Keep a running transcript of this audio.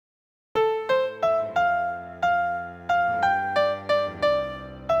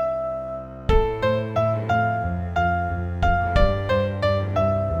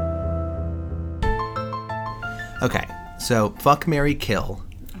Okay, so fuck, marry, kill.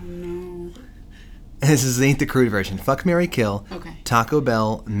 Oh, no. This ain't the crude version. Fuck, marry, kill. Okay. Taco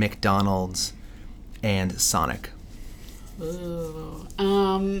Bell, McDonald's, and Sonic. Ooh.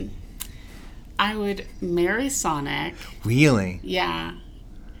 I would marry Sonic. Really? Yeah.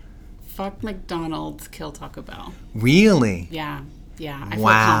 Fuck McDonald's, kill Taco Bell. Really? Yeah. I feel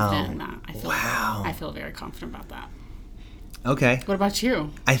Wow. confident in that. I feel very confident about that. Okay. What about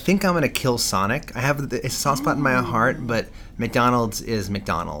you? I think I'm going to kill Sonic. I have a soft spot in my heart, but McDonald's is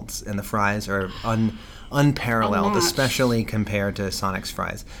McDonald's, and the fries are unparalleled, Unmatched. especially compared to Sonic's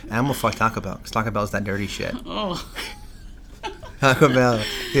fries. And I'm going to fuck Taco Bell, because Taco Bell's that dirty shit. Oh. Taco Bell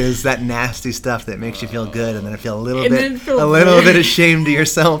is that nasty stuff that makes you feel good, and then feel a little And then feel bit ashamed of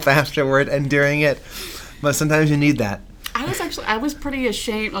yourself afterward and during it. But sometimes you need that. I was pretty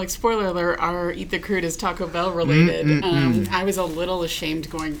ashamed. Like, spoiler alert, our Eat the Crude is Taco Bell related. I was a little ashamed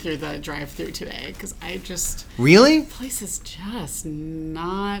going through the drive-thru today because Really? the place is just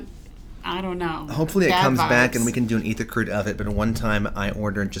not. I don't know. Hopefully it Bad comes vibes. back and we can do an Eat the Crude of it. But one time I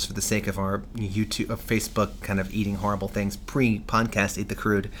ordered, just for the sake of our Facebook kind of eating horrible things pre-podcast Eat the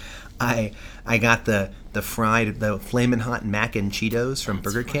Crude, I got the Flamin' Hot Mac and Cheetos from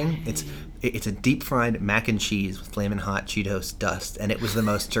Burger King. It's a deep fried mac and cheese with Flamin' Hot Cheetos dust, and it was the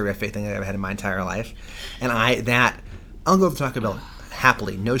most terrific thing I've ever had in my entire life. And I'll go to Taco Bell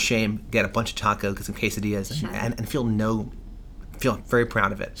happily, no shame, get a bunch of tacos, get some quesadillas, Sure. and feel very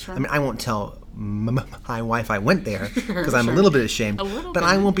proud of it. Sure. I mean, I won't tell my wife I went there because I'm a little bit ashamed. But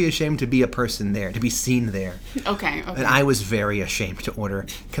I won't be ashamed to be a person there, to be seen there. Okay. And I was very ashamed to order.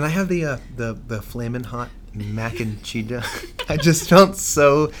 Can I have the Flamin' Hot Mac and Cheetos? I just felt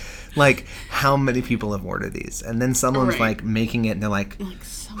so like, how many people have ordered these? And then someone's like making it, and they're like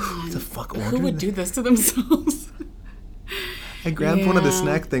who the fuck ordered who would do this to themselves? I grabbed one of the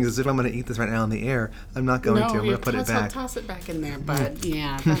snack things as if I'm going to eat this right now in the air. I'm not going to. I'm going to put it back. Toss it back in there, but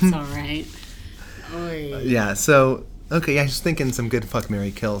yeah, that's all right. Oy. Yeah, so, okay, I was thinking some good fuck,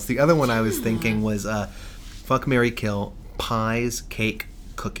 marry, kills. The other one I was thinking was fuck, marry, kill, pies, cake,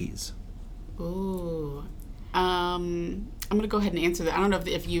 cookies. Ooh. I'm going to go ahead and answer that. I don't know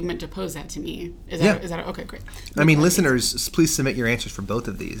if you meant to pose that to me. Is that okay, great. I mean, listeners, please submit your answers for both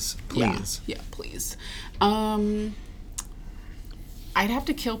of these, please. Yeah, please. I'd have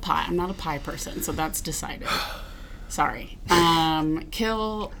to kill pie. I'm not a pie person, so that's decided. Sorry.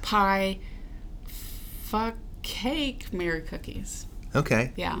 Kill pie, fuck cake, marry cookies.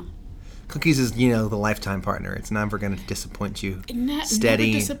 Okay. Yeah. Cookies is, the lifetime partner. It's never going to disappoint you.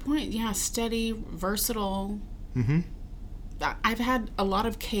 Steady. Never disappoint. Yeah, steady, versatile. Mm-hmm. I've had a lot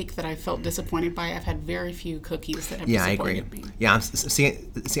of cake that I felt disappointed by. I've had very few cookies that have disappointed me. Yeah,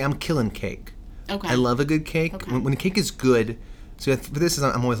 I'm killing cake. Okay. I love a good cake. Okay. When a cake is good, so for this is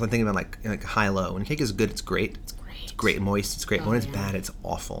I'm always thinking about like high-low. When a cake is good, it's great. It's great. It's great, moist. It's great. When it's bad, it's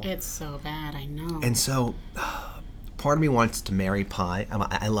awful. It's so bad. I know. And so, part of me wants to marry pie.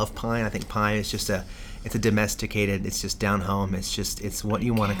 I love pie. And I think pie is just it's a domesticated. It's just down home. It's what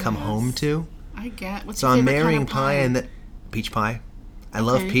you want to come home to. I get. What's so your I'm favorite marrying kind of pie and peach pie. I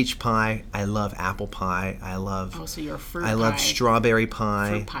love peach pie. I love apple pie. I love. Oh, so you're a fruit pie. I love strawberry pie.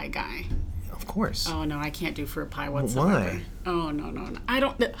 Fruit pie guy. Of course. Oh no, I can't do fruit pie whatsoever. Why? Oh no. I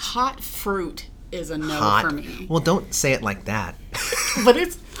don't. Hot fruit is a no Hot. for me. Well, don't say it like that. But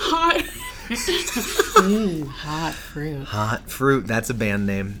it's hot. Hot fruit. Hot fruit. That's a band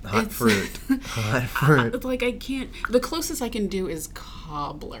name. Hot fruit. Hot fruit. Like I can't. The closest I can do is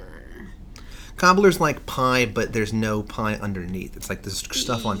cobbler. Cobbler's like pie, but there's no pie underneath. It's like this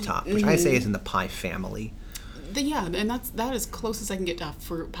stuff on top, which I say is in the pie family. Yeah, and that is close as I can get to a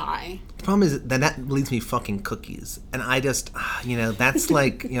fruit pie. The problem is that leaves me fucking cookies. And I just, that's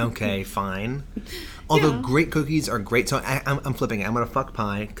like, okay, fine. Although great cookies are great. So I'm flipping it. I'm going to fuck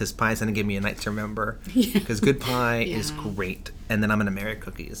pie because pie is going to give me a night to remember. Because good pie is great. And then I'm going to marry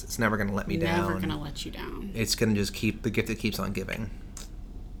cookies. It's never going to let me down. Never going to let you down. It's going to just keep the gift that keeps on giving.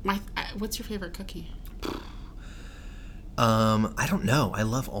 What's your favorite cookie? I don't know. I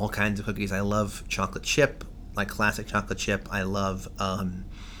love all kinds of cookies. I love chocolate chip. Like classic chocolate chip. I love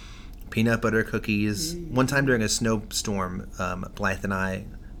peanut butter cookies. One time during a snowstorm, Blythe and I,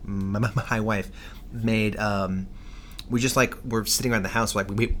 my wife, made. We're sitting around the house. Like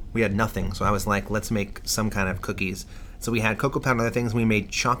we had nothing, so I was like, let's make some kind of cookies. So we had cocoa powder and other things. And we made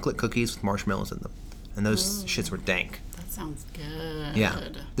chocolate cookies with marshmallows in them, and those shits were dank. That sounds good. Yeah,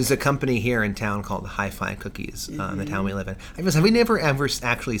 there's a company here in town called Hi-Fi Cookies in the town we live in. Have we never ever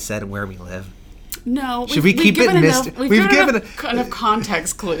actually said where we live? No. Should we keep it mystery? We've given enough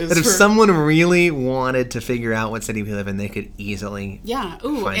context clues. That if someone really wanted to figure out what city we live in, they could easily find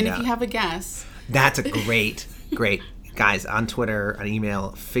and out. If you have a guess. That's a great Great. Guys, on Twitter, on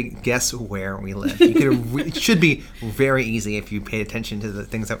email, guess where we live. It should be very easy if you pay attention to the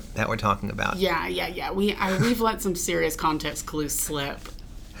things that we're talking about. Yeah. We've let some serious context clues slip.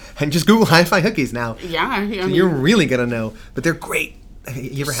 And just Google hi-fi cookies now. Yeah. I mean, you're really going to know. But they're great. Have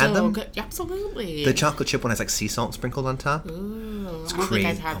you ever had them? Good. Absolutely. The chocolate chip one has like sea salt sprinkled on top. Ooh, It's I don't cream.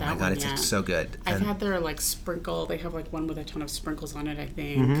 think I've had that Oh my god, one yet. it's so good. I've And had their like sprinkle. They have like one with a ton of sprinkles on it, I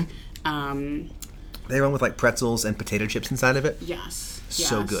think. they run with like pretzels and potato chips inside of it. Yes.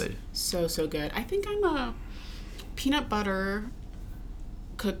 So good. So good. I think I'm a peanut butter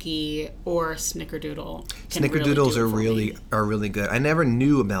cookie or snickerdoodle. Snickerdoodles are really good. I never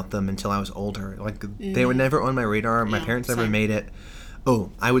knew about them until I was older. Like they were never on my radar. My parents never made it.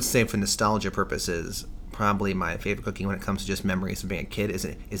 Oh, I would say for nostalgia purposes, probably my favorite cookie when it comes to just memories of being a kid is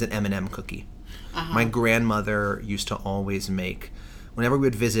an M&M cookie. My grandmother used to always make, whenever we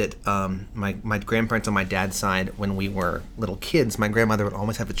would visit my grandparents on my dad's side when we were little kids, my grandmother would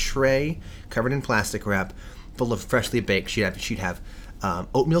always have a tray covered in plastic wrap full of freshly baked. She'd have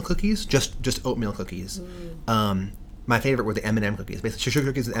oatmeal cookies, just oatmeal cookies. My favorite were the M&M cookies, basically sugar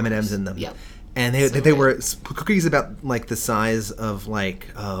cookies with M&Ms in them. Yep. And they were cookies about like the size of like,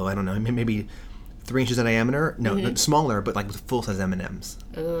 I don't know, maybe 3 inches in diameter. No, smaller, but like with full size M&Ms.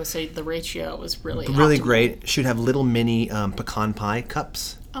 Oh, so the ratio was really optimal. Great. She'd have little mini pecan pie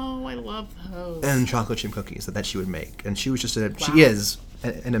cups. Oh, I love those. And chocolate chip cookies that she would make. And she was just she is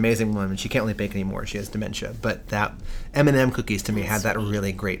an amazing woman. She can't really bake anymore. She has dementia. But that M&M cookies to me had that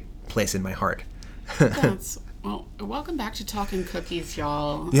really great place in my heart. Well, welcome back to Talking Cookies,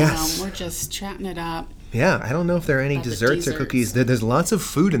 y'all. Yes. We're just chatting it up. Yeah, I don't know if there are any About the desserts or cookies. There's lots of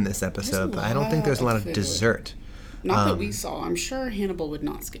food in this episode, but I don't think there's a lot of food. dessert. Not that we saw. I'm sure Hannibal would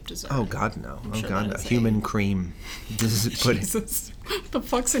not skip dessert. Oh, God, no. sure God, that no. is Human cream. This is pudding. Jesus. The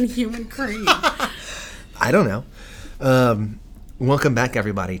fuck's in human cream? I don't know. Welcome back,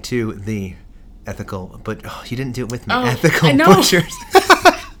 everybody, to the ethical, but you didn't do it with me. Ethical I know. Butchers.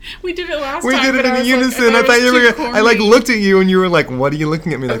 We did it last We time. did it but in I was unison. Like, I thought you were corny. I like looked at you and you were like, "What are you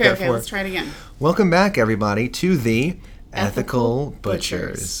looking at me like that Okay, for?" let's try it again. Welcome back, everybody, to the Ethical Ethical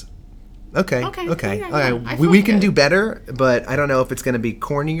Butchers. Okay. Yeah, All right. I We feel can good. do better, but I don't know if it's going to be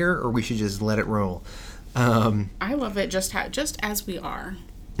cornier or we should just let it roll. I love it just as we are.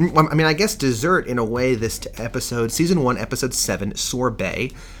 I mean, I guess dessert in a way. This episode, season 1, episode 7,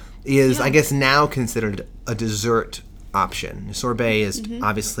 Sorbet, is I guess now considered a dessert option. Sorbet is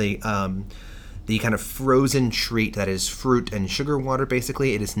obviously the kind of frozen treat that is fruit and sugar water.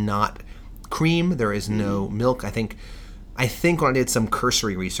 Basically, it is not cream. There is no milk. I think when I did some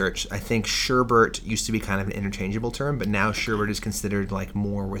cursory research, I think sherbet used to be kind of an interchangeable term, but now sherbet is considered like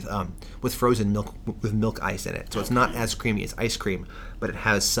more with frozen milk with milk ice in it. So it's not as creamy as ice cream, but it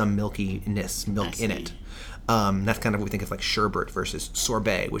has some milk in it. That's kind of what we think of like sherbet versus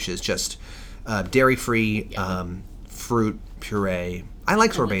sorbet, which is just dairy-free fruit puree. I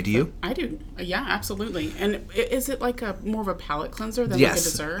like sorbet. Do you? I do. Yeah, absolutely. And is it like more of a palate cleanser than Yes, like a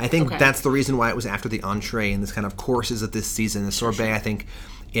dessert? I think that's the reason why it was after the entree and this kind of courses of this season. The sorbet, I think,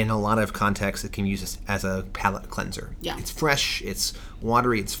 in a lot of contexts, it can be used as a palate cleanser. Yeah. It's fresh, it's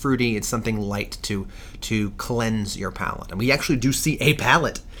watery, it's fruity, it's something light to cleanse your palate. And we actually do see a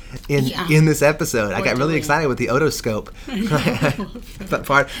palate in this episode. I got really excited with the otoscope. That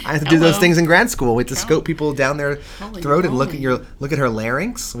part. I had to do those things in grad school. We had to scope people down their throat and look at her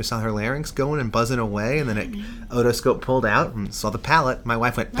larynx. We saw her larynx going and buzzing away, and then it otoscope pulled out and saw the palate. My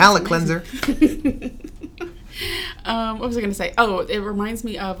wife went, palate cleanser. What was I going to say? Oh, it reminds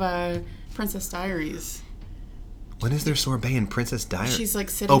me of Princess Diaries. When is there sorbet in Princess Diaries? She's like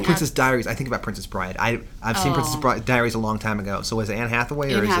sitting. Oh, Princess Diaries. I think about Princess Bride. I've seen Princess Diaries a long time ago. So was it Anne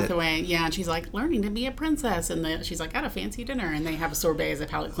Hathaway or Anne is Hathaway, yeah. And she's like learning to be a princess, and she's like at a fancy dinner, and they have a sorbet as a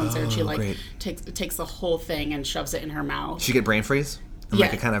palate cleanser, and she like takes the whole thing and shoves it in her mouth. She get brain freeze? And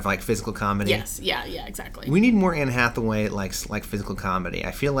like a kind of like physical comedy. Yes, yeah, exactly. We need more Anne Hathaway like physical comedy.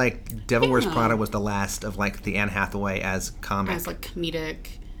 I feel like Devil Wears Prada was the last of like the Anne Hathaway as comic. As like comedic.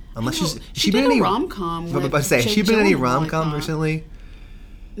 Unless she did a rom-com. Has she been in any rom-com recently?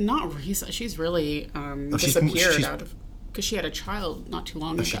 Not recently. She's really disappeared out of because she had a child not too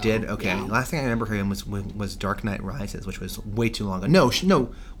long ago. She did? Okay. Yeah. Last thing I remember her in was Dark Knight Rises, which was way too long ago.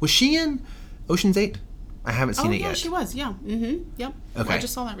 No. Was she in Ocean's 8? I haven't seen it yet. Oh, yeah, she was. Yeah. Mm-hmm. Yep. Okay. I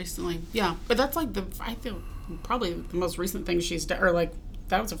just saw that recently. Yeah. But that's like I feel probably the most recent thing she's done, or like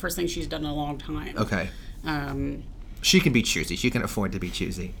that was the first thing she's done in a long time. Okay. She can be choosy. She can afford to be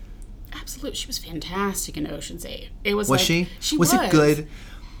choosy. Absolutely. She was fantastic in Ocean's 8. It was she? She was it good?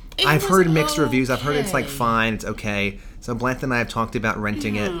 I've heard mixed reviews. I've heard it's okay. fine. It's okay. So Blanth and I have talked about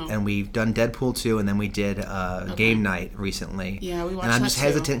renting it, and we've done Deadpool 2, and then we did Game Night recently. Yeah, we watched And I'm that just too.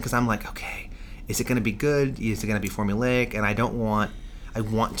 hesitant because I'm like, okay, is it going to be good? Is it going to be formulaic? And I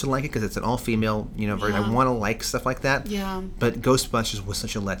want to like it because it's an all-female version. I want to like stuff like that. Yeah. But Ghostbusters was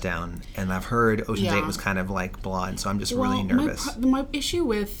such a letdown, and I've heard Ocean's 8 was kind of like blah, and so I'm just really nervous. My issue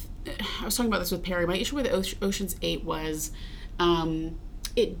with... I was talking about this with Perry. My issue with Ocean's 8 was...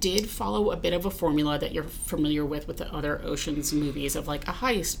 it did follow a bit of a formula that you're familiar with the other Ocean's movies of like a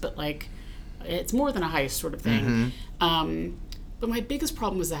heist, but like it's more than a heist sort of thing. But my biggest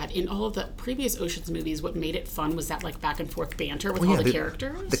problem was that in all of the previous Ocean's movies, what made it fun was that like back and forth banter with all the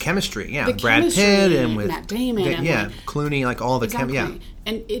characters. The chemistry, The Brad chemistry, Pitt and with Matt Damon. And Clooney, like all the exactly.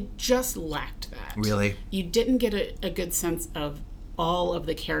 And it just lacked that. Really? You didn't get a good sense of all of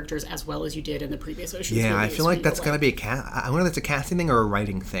the characters as well as you did in the previous Ocean's movies. I feel like that's got to be I wonder if it's a casting thing or a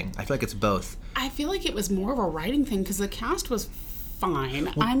writing thing. I feel like it's both. I feel like it was more of a writing thing because the cast was fine.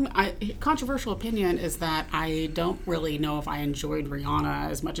 Controversial opinion is that I don't really know if I enjoyed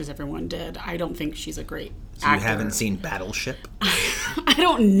Rihanna as much as everyone did. I don't think she's a great actor. You haven't seen Battleship? I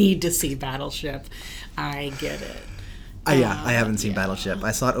don't need to see Battleship. I get it. I haven't seen Battleship.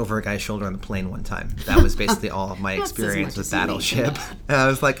 I saw it over a guy's shoulder on the plane one time. That was basically all of my experience with Battleship. And I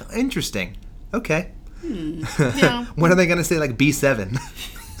was like, interesting. Okay. Yeah. When are they going to say like B7?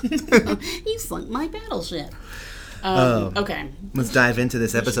 You sunk my Battleship. Okay. Let's dive into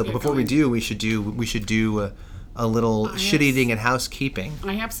this episode. But before we do, we should do a little shit-eating and housekeeping.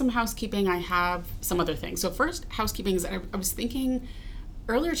 I have some housekeeping. I have some other things. So first, housekeeping is I was thinking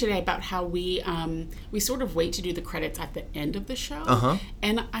earlier today about how we sort of wait to do the credits at the end of the show,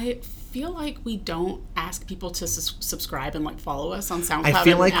 and I feel like we don't ask people to subscribe and like follow us on SoundCloud. I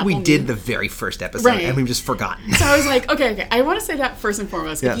feel like Apple we Music. did the very first episode, and we've just forgotten. So I was like, okay, I want to say that first and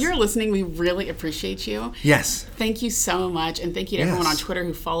foremost. Yes. If you're listening, we really appreciate you. Yes. Thank you so much, and thank you to everyone on Twitter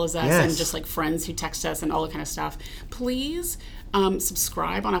who follows us and just like friends who text us and all that kind of stuff. Please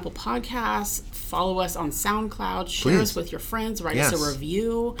subscribe on Apple Podcasts, follow us on SoundCloud, share us with your friends, write us a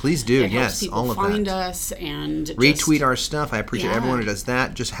review. Please do, it helps people all of find that. us and retweet our stuff. I appreciate everyone who does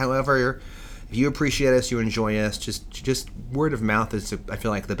that. Just however, if you appreciate us, you enjoy us, just word of mouth is, I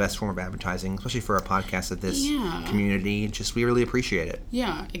feel like, the best form of advertising, especially for a podcast of this community. We really appreciate it.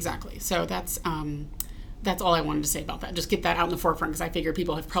 Yeah, exactly. So that's all I wanted to say about that. Just get that out in the forefront because I figure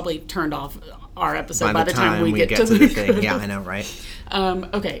people have probably turned off our episode by the time we get to the thing. Yeah, I know, right?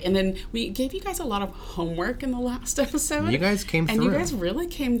 Okay, and then we gave you guys a lot of homework in the last episode. You guys came through. And you guys really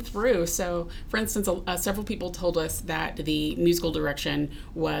came through. So, for instance, several people told us that the musical direction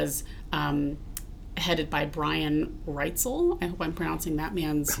was headed by Brian Reitzel. I hope I'm pronouncing that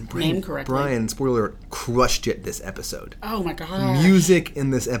man's name correctly. Brian, spoiler alert, crushed it this episode. Oh my god. Music in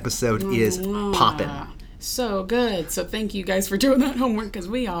this episode is popping. So good. So thank you guys for doing that homework because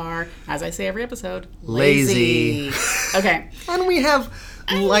we are, as I say every episode, lazy. Okay. And we have,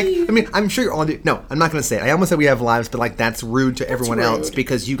 I'm sure you're all no, I'm not going to say it. I almost said we have lives, but that's rude to everyone else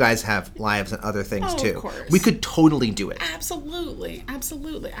because you guys have lives and other things too. Of course. We could totally do it. Absolutely.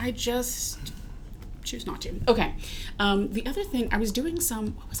 I just choose not to. Okay. The other thing, I was doing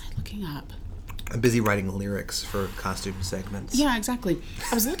what was I looking up? I'm busy writing lyrics for costume segments. Yeah, exactly.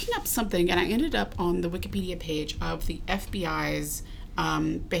 I was looking up something, and I ended up on the Wikipedia page of the FBI's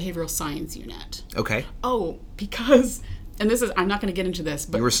Behavioral Science Unit. Okay. Oh, because, and this is, I'm not going to get into this,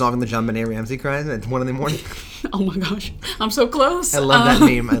 but... You were solving the John Benet Ramsey crime at 1 in the morning? Oh my gosh, I'm so close. I love that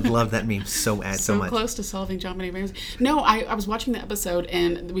meme. I love that meme so much. So close to solving John Benet Ramsey. No, I was watching the episode,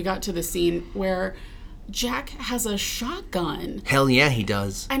 and we got to the scene where Jack has a shotgun. Hell yeah, he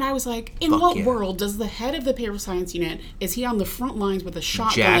does. And I was like, in what world does the head of the Behavioral Science Unit, is he on the front lines with a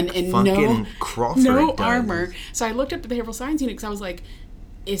shotgun and no armor? So I looked up the Behavioral Science Unit because I was like,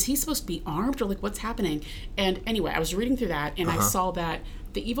 is he supposed to be armed or like what's happening? And anyway, I was reading through that and I saw that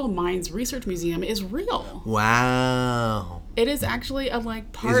the Evil Minds Research Museum is real. Wow. It is actually a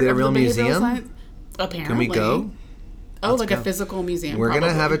part of the Behavioral Science. Apparently. Can we go? Oh, like a physical museum. We're going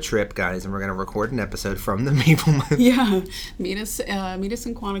to have a trip, guys, and we're going to record an episode from the Maple Month. Yeah. Meet us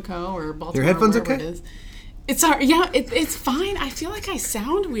in Quantico or Baltimore. Your headphones okay? It is. It's it's fine. I feel like I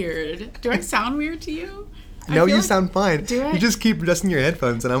sound weird. Do I sound weird to you? No, you sound fine. Do I? You just keep adjusting your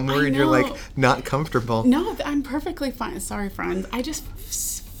headphones, and I'm worried you're, not comfortable. No, I'm perfectly fine. Sorry, friends. I just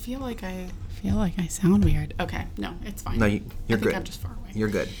feel like I sound weird. Okay. No, it's fine. No, you're good. I think I'm just far away. You're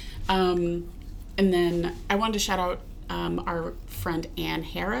good. And then I wanted to shout out our friend Ann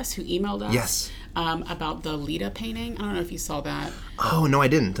Harris who emailed us. Yes. about the Lita painting. I don't know if you saw that. Oh, no, I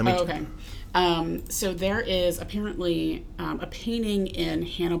didn't. Okay. So there is apparently a painting in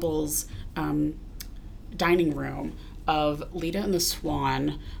Hannibal's dining room of Lita and the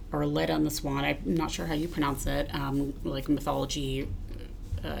Swan, or Leda and the Swan. I'm not sure how you pronounce it. Like mythology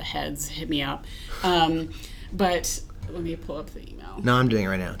heads, hit me up. But let me pull up the email. No, I'm doing it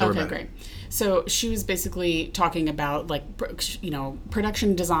right now. Don't worry Okay, about great. So she was basically talking about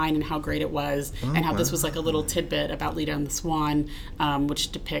production design and how great it was, and how this was like a little tidbit about Lita and the Swan,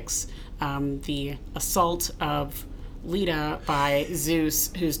 which depicts the assault of Lita by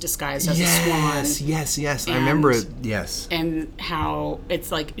Zeus, who's disguised as a swan. Yes. I remember it. Yes. And how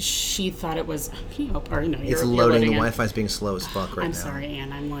it's like she thought it was. Can you open? Or no, it's you're loading. The it. Wi-Fi's being slow as fuck right now. I'm sorry,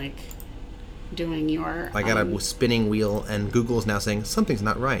 Anne. I'm like doing your. I got a spinning wheel, and Google's now saying something's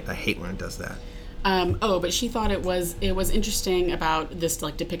not right. I hate when it does that. But she thought it was interesting about this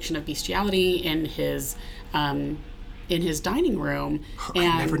like depiction of bestiality in his dining room. And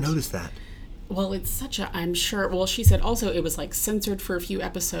I never noticed that. Well, it's such a, I'm sure, well, she said also it was like censored for a few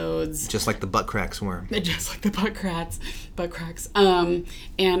episodes. Just like the butt cracks were. Just like the butt cracks.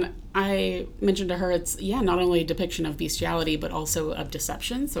 And I mentioned to her it's, not only a depiction of bestiality, but also of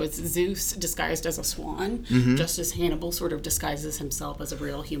deception. So it's Zeus disguised as a swan, just as Hannibal sort of disguises himself as a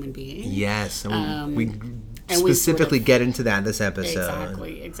real human being. Yes. And we specifically get into that this episode.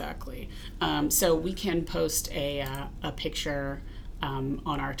 Exactly. So we can post a picture on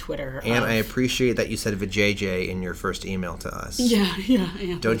our Twitter. And I appreciate that you said vajayjay in your first email to us. Yeah.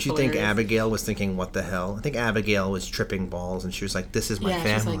 Don't you think Abigail was thinking, what the hell? I think Abigail was tripping balls, and she was like, this is my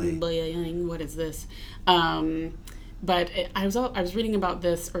family. She's like, what is this? But I was reading about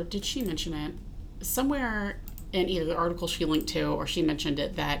this, or did she mention it? Somewhere in either the article she linked to, or she mentioned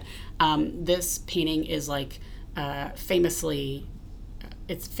it, that this painting is like famously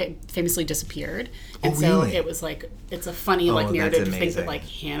disappeared, and so really? it was like it's a funny narrative to think that like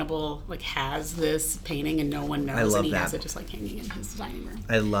Hannibal like has this painting and no one knows, and he has it just like hanging in his dining room.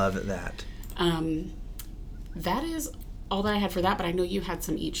 I love that. That is all that I had for that, but I know you had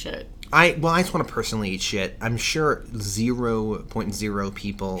some eat shit. I just want to personally eat shit. I'm sure 0.0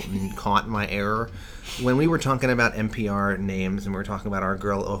 people caught my error when we were talking about NPR names, and we were talking about our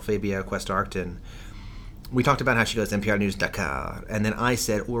girl Ophabia Quest-Arcton. We talked about how she goes NPR News Dakar, and then I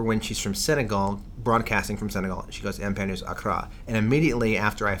said, or when she's from Senegal, broadcasting from Senegal, she goes NPR News Accra. And immediately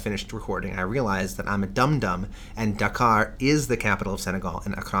after I finished recording, I realized that I'm a dum-dum, and Dakar is the capital of Senegal,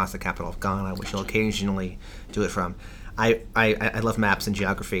 and Accra is the capital of Ghana, which she'll occasionally do it from. I love maps and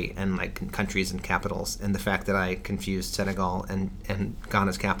geography and like countries and capitals, and the fact that I confused Senegal and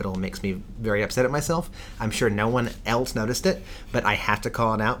Ghana's capital makes me very upset at myself. I'm sure no one else noticed it, but I have to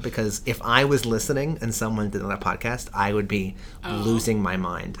call it out because if I was listening and someone did it on a podcast, I would be losing my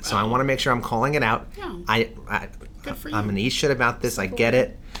mind. So I want to make sure I'm calling it out. Yeah. Good for you. I'm gonna eat shit about this. I get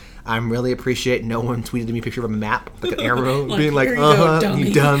it. I'm really appreciate no one tweeted me a picture of a map, like an arrow, being like, you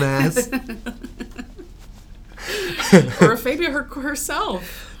dumbass. Or Ophabia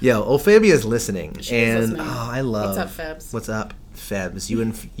herself. Yo, Ophabia's listening. She's listening. I love. What's up, Febs? What's up, Febs?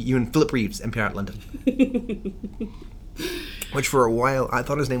 You and Philip Reeves, NPR at London. Which for a while I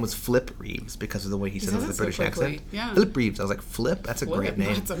thought his name was Flip Reeves because of the way he said it with the British accent. Yeah. Philip Reeves. I was like, Flip? That's a great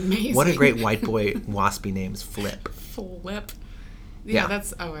name. That's amazing. What a great white boy waspy name is Flip. Flip. Yeah,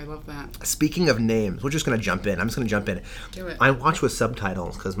 that's... Oh, I love that. Speaking of names, we're just going to jump in. I'm just going to jump in. Do it. I watch with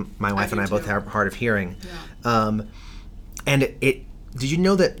subtitles because my wife and I both have hard of hearing. Yeah. And it did you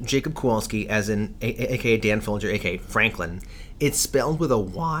know that Jacob Kowalski, as in a.k.a. Dan Folger, a.k.a. Franklin, it's spelled with a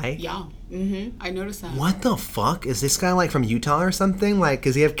Y? Yeah. I noticed that. What the fuck? Is this guy like from Utah or something? Like,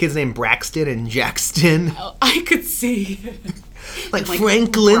 does he have kids named Braxton and Jackson? Oh, I could see... like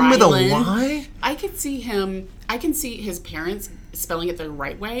Franklin Brylan. With a Y? I could see him... I can see his parents spelling it the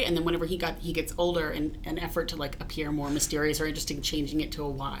right way, and then whenever he gets older, in an effort to like appear more mysterious or interesting, changing it to a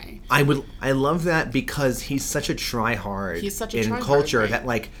Y. I love that because he's such a try-hard in culture, right? That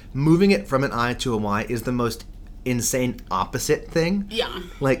like moving it from an I to a Y is the most insane opposite thing. Yeah.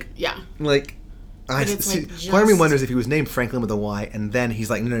 Like part of me wonders if he was named Franklin with a Y, and then he's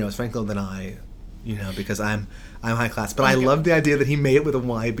like, no, it's Franklin with an I, because I'm high class. But I love the idea that he made it with a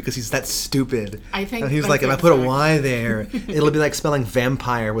Y because he's that stupid. I think. And he was like, if I put a Y there, it'll be like spelling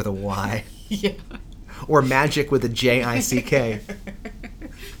vampire with a Y. Yeah. Or magic with a J-I-C-K.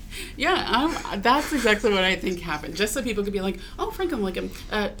 Yeah, that's exactly what I think happened. Just so people could be like, oh, Franklin, like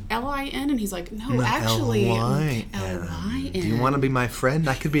L-I-N, and he's like, no, actually, L-Y-N. Do you want to be my friend?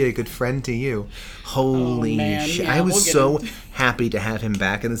 I could be a good friend to you. Holy shit. Yeah, I was so happy to have him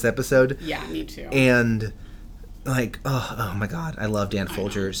back in this episode. Yeah, me too. And like, oh my god, I love Dan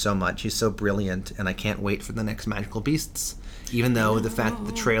Folger so much. He's so brilliant, and I can't wait for the next Magical Beasts. Even though the fact that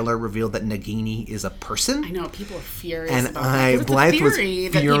the trailer revealed that Nagini is a person. I know, people are furious and about that. It's Blythe a theory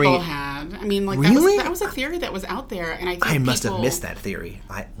was that people had. I mean, like, really? that was a theory that was out there, and I think I must have missed that theory.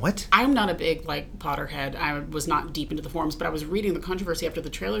 What? I'm not a big, like, Potterhead. I was not deep into the forums, but I was reading the controversy after the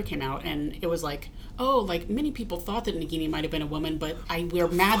trailer came out, and it was like, oh, like, many people thought that Nagini might have been a woman, but we're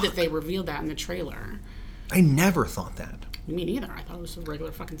mad that they revealed that in the trailer. I never thought that. Me neither. I thought it was a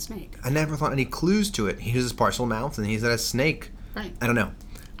regular fucking snake. I never thought any clues to it. He uses parcel mouth, and he's a snake. Right. I don't know.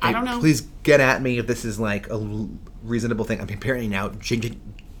 I don't know. Please get at me if this is like a reasonable thing. I mean, apparently now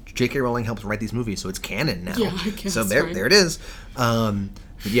J.K. Rowling helps write these movies, so it's canon now. Yeah, I guess. So there it is.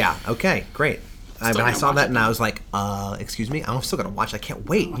 Yeah. Okay. Great. But I saw that and I was like, excuse me, I'm still gonna watch. I can't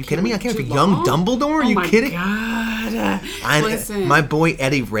wait. You kidding me? I can't wait for young Dumbledore. Are you kidding? God. Listen, my boy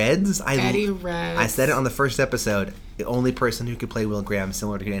Eddie Reds. Eddie Reds. I said it on the first episode. The only person who could play Will Graham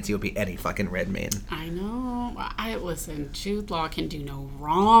similar to Nancy would be Eddie fucking Redmayne. I know. Listen. Jude Law can do no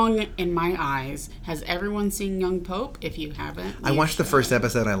wrong in my eyes. Has everyone seen Young Pope? If you haven't, I watched the first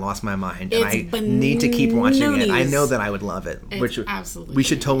episode. I lost my mind, and I need to keep watching it. I know that I would love it. Absolutely. We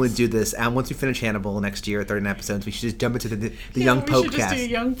should totally do this. And once we finish Hannibal next year, 30 episodes, we should just jump into the Young Pope cast. We should just do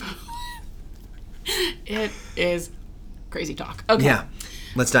Young Pope. It is crazy talk. Okay. Yeah.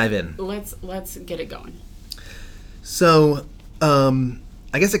 Let's dive in. Let's get it going. So, I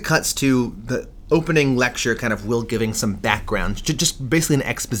guess it cuts to the opening lecture, kind of Will giving some background, just basically an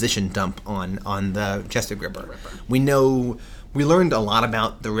exposition dump on the Jester Ripper. We learned a lot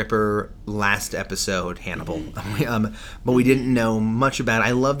about the Ripper last episode, Hannibal, but we didn't know much about it.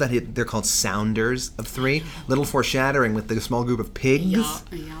 I love that they're called Sounders of Three. Little foreshadowing with the small group of pigs.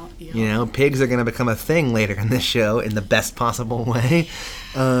 Yeah. You know, pigs are going to become a thing later in this show in the best possible way.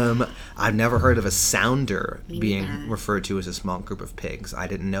 I've never heard of a sounder being referred to as a small group of pigs. I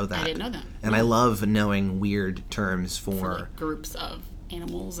didn't know that. I didn't know that. And I love knowing weird terms for like groups of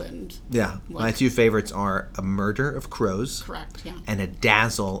animals and... Yeah. Like, my two favorites are a murder of crows. Correct, yeah. And a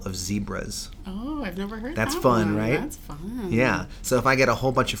dazzle of zebras. Oh, I've never heard That's that fun, one. right? That's fun. Yeah. So if I get a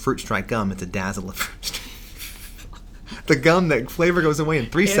whole bunch of Fruit Strike gum, it's a dazzle of Fruit Strike. The gum, that flavor goes away in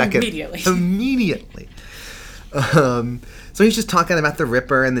 3 seconds. Immediately. So he's just talking about the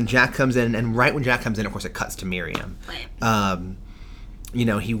Ripper, and then Jack comes in, and right when Jack comes in, of course, it cuts to Miriam. Right.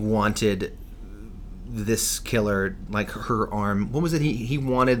 He wanted this killer, like her arm. What was it? He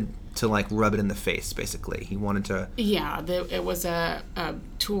wanted to like rub it in the face, basically. He wanted to. Yeah, it was a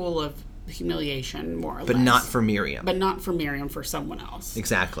tool of humiliation, more or less. But not for Miriam. But not for Miriam, for someone else.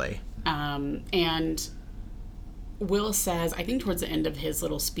 Exactly. And Will says, I think towards the end of his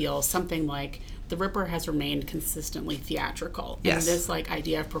little spiel, something like, the Ripper has remained consistently theatrical. Yes. And this like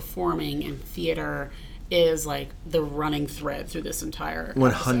idea of performing in theater is like the running thread through this entire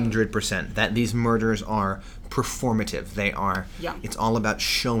 100%. That these murders are performative. They are. Yeah. It's all about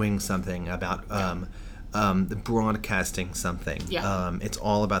showing something, about the broadcasting something. Yeah. It's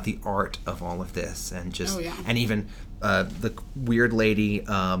all about the art of all of this, and just and even the weird lady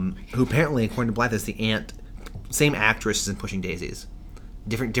who apparently, according to Blythe, is the aunt, same actress as in Pushing Daisies.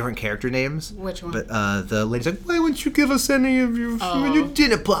 Different character names. Which one? But the lady's like, why wouldn't you give us any of your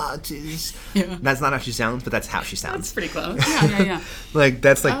dinner parties? Yeah. That's not how she sounds, but that's how she sounds. That's pretty close. Yeah. Like,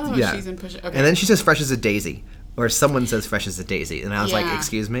 that's like, yeah. She's in Push. Okay. And then she says fresh as a daisy. Or someone says fresh as a daisy. And I was like,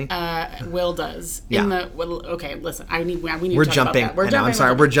 excuse me? Will does. Yeah. Okay, listen. We need We're to talk jumping. about that. I'm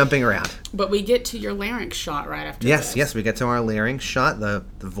sorry. We're jumping around. But we get to your larynx shot right after this. Yes, we get to our larynx shot, the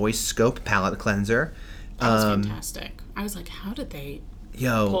voice scope palette cleanser. That was fantastic. I was like, how did they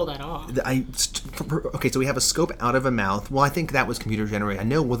pull that off? Okay, so we have a scope out of a mouth. Well, I think that was computer generated. I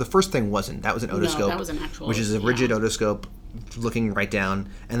know. Well, the first thing wasn't. That was an otoscope. No, that was an actual. Which is a rigid otoscope looking right down,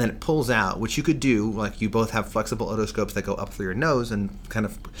 and then it pulls out, which you could do. Like, you both have flexible otoscopes that go up through your nose and kind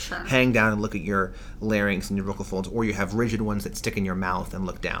of hang down and look at your larynx and your vocal folds, or you have rigid ones that stick in your mouth and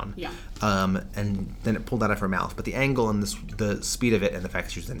look down. Yeah. And then it pulled out of her mouth. But the angle and the speed of it, and the fact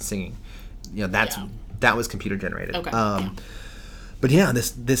that she was then singing, that was computer generated. Okay. But yeah,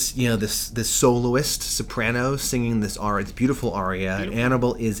 this soloist soprano singing this beautiful aria.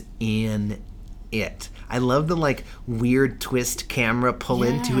 Hannibal is in it. I love the like weird twist camera pull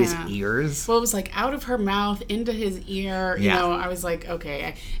into his ears. Well, it was like out of her mouth into his ear. You know, I was like,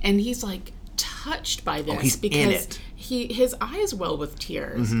 okay, and he's like touched by this because his eyes well with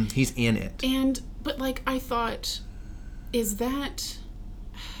tears. Mm-hmm. He's in it. But like I thought, is that?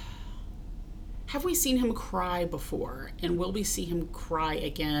 Have we seen him cry before? And will we see him cry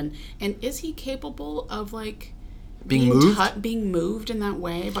again? And is he capable of like Being moved? Being moved in that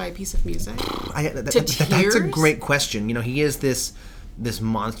way by a piece of music? That's a great question. You know, he is this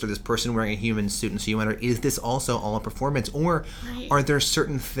monster, this person wearing a human suit, and so you wonder, is this also all a performance? Or are there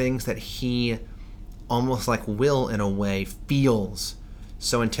certain things that he, almost like Will in a way, feels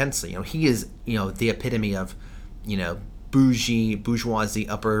so intensely? You know, he is, you know, the epitome of, you know, bourgeoisie,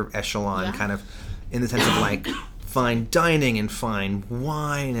 upper echelon, kind of, in the sense of like fine dining and fine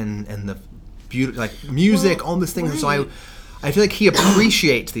wine and the beauty, like music, all these things. Right. So I feel like he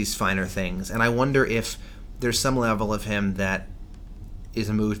appreciates these finer things, and I wonder if there's some level of him that is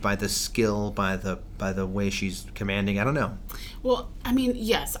moved by the skill, by the way she's commanding. I don't know. Well, I mean,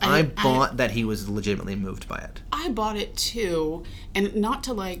 yes. I bought that he was legitimately moved by it. I bought it too, and not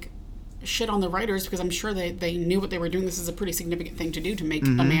to like shit on the writers, because I'm sure they knew what they were doing. This is a pretty significant thing to do, to make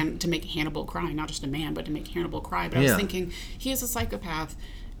to make Hannibal cry, not just a man, but to make Hannibal cry. But I was thinking, he is a psychopath.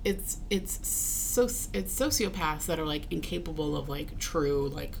 It's sociopaths that are like incapable of like true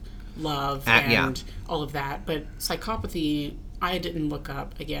like love and all of that. But psychopathy, I didn't look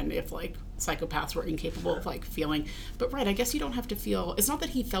up again if like psychopaths were incapable of like feeling. But I guess you don't have to feel. It's not that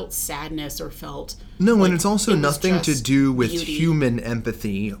he felt sadness or felt. No, like, and it's also nothing to do with human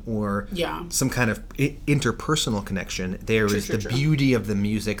empathy or some kind of interpersonal connection. There is the beauty of the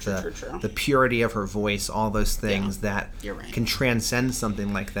music, the purity of her voice, all those things that can transcend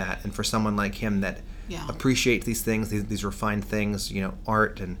something like that. And for someone like him that appreciates these things, these refined things, you know,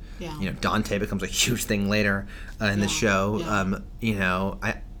 art, and you know, Dante becomes a huge thing later in the show. You know,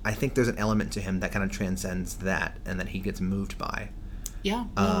 I think there's an element to him that kind of transcends that, and that he gets moved by. Yeah,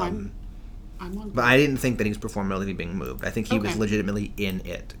 no, I'm on. But I didn't think that he was performatively being moved. I think he was legitimately in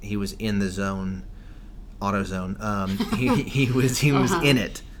it. He was in the zone, auto zone. He was in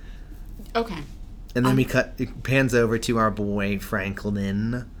it. Okay. And then it pans over to our boy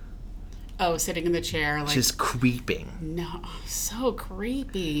Franklin. Oh, sitting in the chair, like just creeping. No, so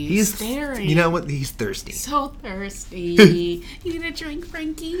creepy. He's staring. You know what? He's thirsty. So thirsty. You need a drink,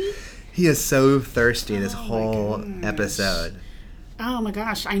 Frankie? He is so thirsty this whole episode. Oh my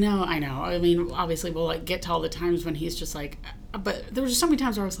gosh, I know. I mean, obviously, we'll like get to all the times when he's just like, but there were just so many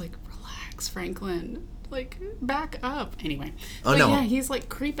times where I was like, relax, Franklin. Like, back up. Anyway. Oh, no. Yeah, he's like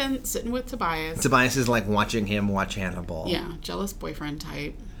creeping, sitting with Tobias. Tobias is like watching him watch Hannibal. Yeah, jealous boyfriend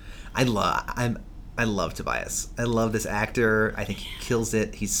type. I love Tobias. I love this actor. I think he kills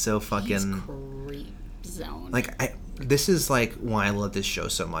it. He's so fucking... He's creep zone. Like, this is like why I love this show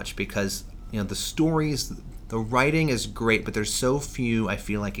so much, because, you know, the stories, the writing is great, but there's so few, I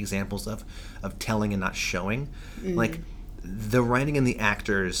feel like, examples of telling and not showing. Like, the writing and the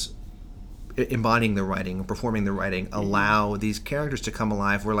actors embodying the writing, performing the writing, allow these characters to come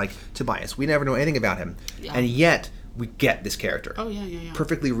alive. We're like, Tobias, we never know anything about him. Yeah. And yet... we get this character. Oh, yeah.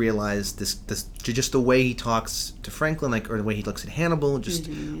 Perfectly realized this just the way he talks to Franklin, like, or the way he looks at Hannibal, just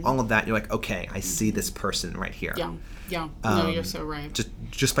all of that. You're like, okay, I see this person right here. Yeah. No, you're so right.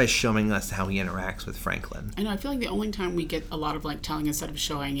 Just by showing us how he interacts with Franklin. I know. I feel like the only time we get a lot of like telling instead of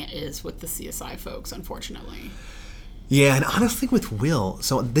showing it is with the CSI folks, unfortunately. Yeah, and honestly with Will,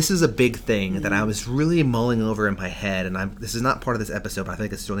 so this is a big thing that I was really mulling over in my head, and this is not part of this episode, but I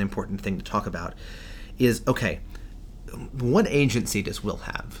think it's a really important thing to talk about, is, okay, what agency does Will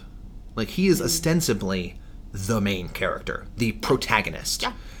have? Like, he is ostensibly the main character, the protagonist.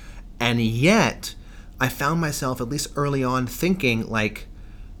 Yeah. And yet, I found myself, at least early on, thinking, like,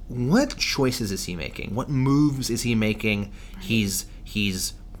 what choices is he making? What moves is he making? He's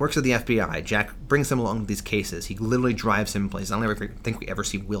works at the FBI. Jack brings him along with these cases. He literally drives him places. I don't ever think we ever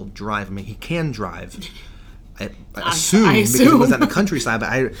see Will drive. I mean, he can drive. I assume because he was out in the countryside,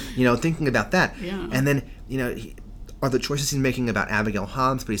 but thinking about that. Yeah. And then, are the choices he's making about Abigail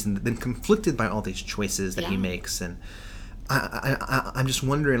Hobbs, but he's then conflicted by all these choices that he makes. And I'm just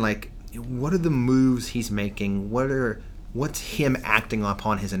wondering, like, what are the moves he's making? What's him acting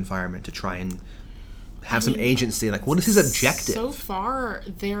upon his environment to try and have some agency? Like, what is his objective? So far,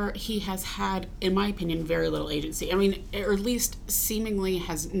 he has had, in my opinion, very little agency. I mean, or at least seemingly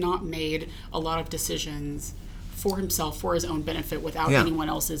has not made a lot of decisions for himself, for his own benefit, without anyone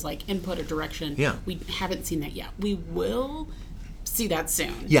else's like input or direction. Yeah. We haven't seen that yet. We will see that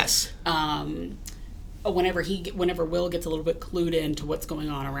soon. Yes. Whenever Will gets a little bit clued into what's going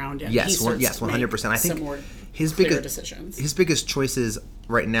on around him. Yes, 100%. I think his biggest choices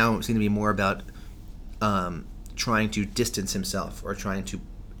right now seem to be more about trying to distance himself or trying to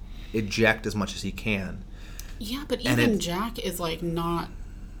eject as much as he can. Yeah, but even Jack is like not.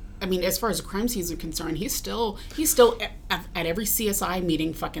 I mean, as far as the crime scenes are concerned, he's still at every CSI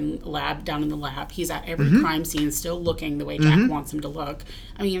meeting, fucking lab down in the lab. He's at every crime scene, still looking the way Jack wants him to look.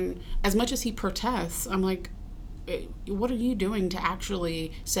 I mean, as much as he protests, I'm like, what are you doing to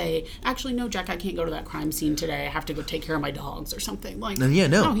actually say, actually, no, Jack, I can't go to that crime scene today. I have to go take care of my dogs or something. Like,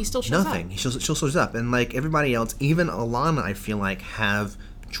 and no, he still shows nothing. up. He still shows up. And like everybody else, even Alana, I feel like, have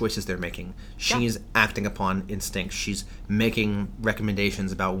choices they're making. She's acting upon instinct. She's making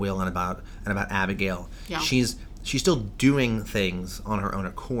recommendations about Will and about Abigail. Yeah. She's still doing things on her own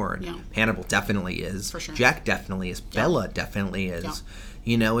accord. Yeah. Hannibal definitely is. For sure. Jack definitely is. Bella definitely is. Yeah.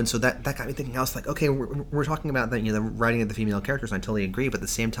 You know, and so that got me thinking. I was like, okay, we're talking about the writing of the female characters, and I totally agree. But at the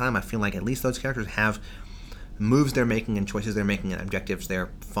same time, I feel like at least those characters have moves they're making and choices they're making and objectives they're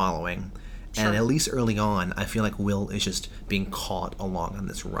following. Sure. And at least early on, I feel like Will is just being caught along on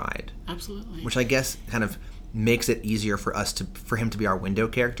this ride. Absolutely. Which I guess kind of makes it easier for him to be our window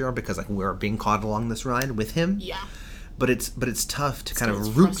character, because like we're being caught along this ride with him. Yeah. But it's tough to kind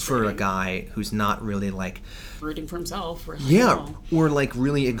of root for a guy who's not really like rooting for himself. Or like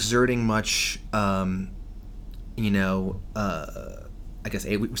really exerting much. I guess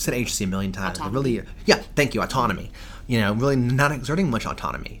we said agency a million times. Autonomy. Really, thank you, autonomy. Really not exerting much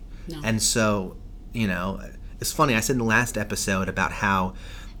autonomy. No. And so, it's funny. I said in the last episode about how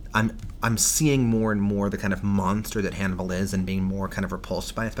I'm seeing more and more the kind of monster that Hannibal is, and being more kind of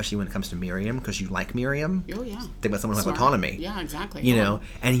repulsed by it, especially when it comes to Miriam, because you like Miriam. Oh, yeah. Think about someone who has autonomy. Yeah, exactly.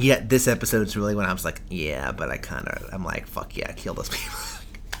 And yet this episode's really when I was like, yeah, but I'm like, fuck yeah, kill those people.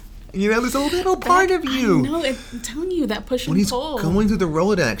 There's a little part of you. I know, I'm telling you, that push and when he's pull. going through the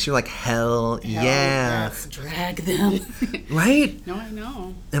Rolodex, you're like, hell yeah. Yes, drag them. Right? No, I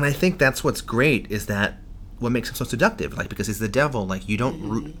know. And I think that's what's great, is that what makes him so seductive. Like, because he's the devil, like, you don't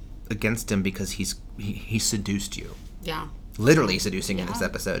root against him because he seduced you. Yeah. Literally seducing in this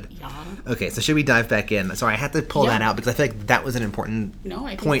episode. Yeah. Okay, so should we dive back in? Sorry, I had to pull that out because I feel like that was an important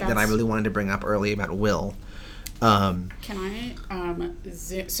point that I really wanted to bring up early about Will. Can I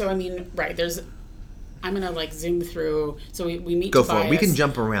zoom? So I mean, right? I'm gonna like zoom through. So we meet. Go Tobias. for it. We can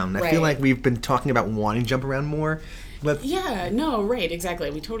jump around. I feel like we've been talking about wanting to jump around more. But right, exactly.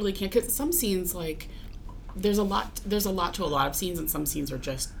 We totally can't, because some scenes, like, there's a lot to a lot of scenes, and some scenes are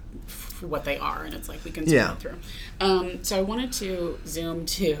just what they are, and it's like we can zoom through. So I wanted to zoom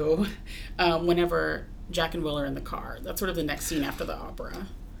to whenever Jack and Will are in the car. That's sort of the next scene after the opera.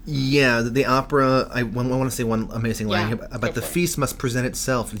 Yeah, the opera, I want to say one amazing line about the feast must present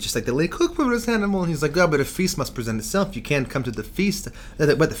itself. And just like the lady cook for his animal, and he's like, but a feast must present itself. You can't come to the feast,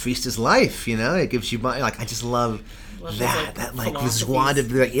 but the feast is life, it gives you, like, I just love that. That, like, the joie de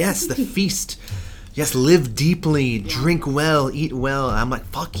vivre. Yes, the feast. Yes, live deeply, drink well, eat well. I'm like,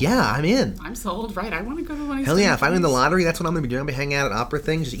 fuck yeah, I'm in. I'm sold, right? I want to go to one of these. Hell yeah, if I win the lottery, that's what I'm going to be doing. I'm going to be hanging out at opera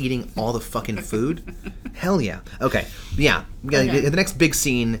things, just eating all the fucking food. Hell yeah. Okay, yeah. The next big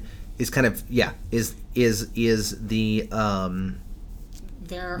scene is kind of, is the,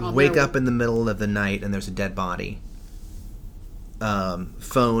 wake up in the middle of the night and there's a dead body.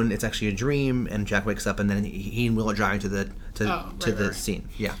 Phone, it's actually a dream, and Jack wakes up, and then he and Will are driving to the scene.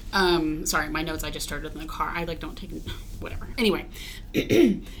 Yeah. Sorry, my notes, I just started in the car. I don't take whatever. Anyway,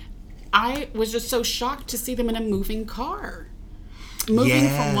 I was just so shocked to see them in a moving car. Moving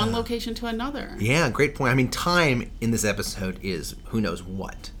from one location to another. Yeah, great point. I mean, time in this episode is who knows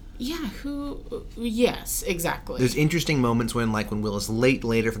what. Yeah, yes, exactly. There's interesting moments when Will is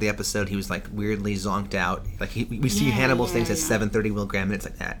later for the episode, he was like weirdly zonked out. Like we see Hannibal's things at 7:30 Will Graham, and it's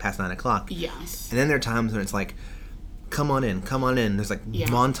like past 9 o'clock. Yes. And then there are times when it's like, come on in. There's like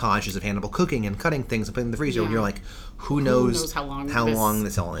montages of Hannibal cooking and cutting things and putting in the freezer, and you're like, who knows how long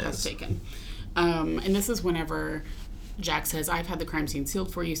this all is. Taken. And this is whenever Jack says, I've had the crime scene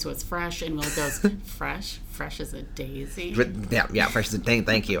sealed for you, so it's fresh. And Will goes, fresh? Fresh as a daisy? Yeah, fresh as a daisy.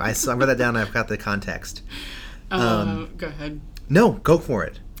 Thank you. I wrote that down. I've got the context. Go ahead. No, go for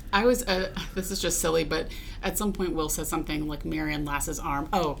it. I was, this is just silly, but at some point Will says something like Miriam Lass's arm.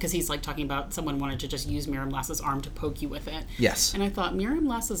 Oh, because he's like talking about someone wanted to just use Miriam Lass's arm to poke you with it. Yes. And I thought, Miriam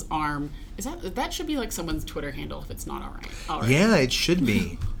Lass's arm, that should be like someone's Twitter handle if it's not all right. Yeah, it should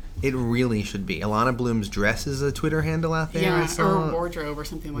be. It really should be. Alana Bloom's dress is a Twitter handle out there. Yeah, or wardrobe or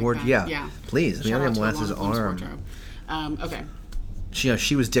something like that. Yeah. Please, Miriam Lass's arm. Okay.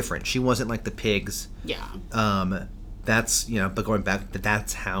 She was different. She wasn't like the pigs. Yeah. That's, but going back,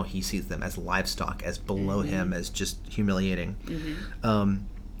 that's how he sees them, as livestock, as below him, as just humiliating.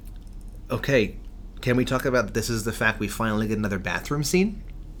 Okay, can we talk about this is the fact we finally get another bathroom scene?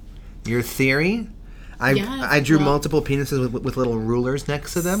 Your theory? I drew multiple penises with little rulers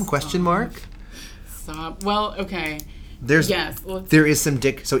next to them, question mark. Stop. Well, okay. There is some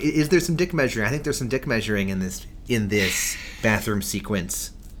dick. So is there some dick measuring? I think there's some dick measuring in this bathroom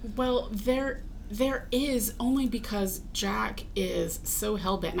sequence. Well, there There is, only because Jack is so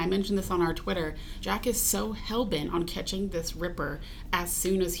hellbent, and I mentioned this on our Twitter, Jack is so hellbent on catching this Ripper as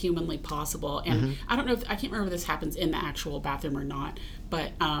soon as humanly possible. And I don't know I can't remember if this happens in the actual bathroom or not,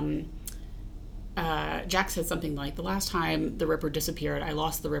 but Jack said something like, the last time the Ripper disappeared, I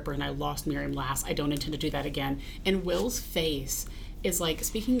lost the Ripper and I lost Miriam Lass. I don't intend to do that again. And Will's face is like,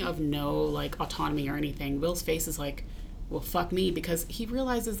 speaking of no like autonomy or anything, Will's face is like, well, fuck me, because he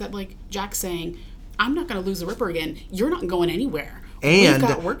realizes that, like, Jack's saying, I'm not going to lose the Ripper again. You're not going anywhere. We've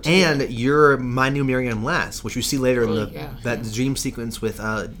got work to do. And you're my new Miriam Lass, which we see later in the dream sequence with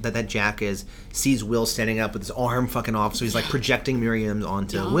that Jack sees Will standing up with his arm fucking off, so he's like projecting Miriam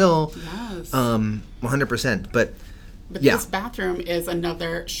onto Will. Yes. 100%. But this bathroom is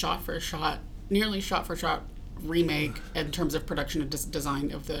another nearly shot for shot remake in terms of production and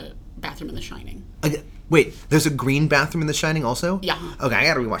design of the bathroom in The Shining. Wait, there's a green bathroom in The Shining also? Yeah. Okay, I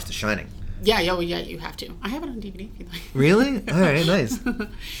gotta rewatch The Shining. Yeah, you have to. I have it on DVD if you'd like. Really? All right, nice.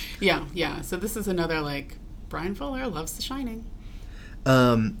 Yeah. So this is another, like, Brian Fuller loves The Shining.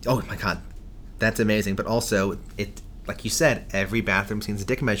 Oh my god, that's amazing. But also, it, like you said, every bathroom scene's a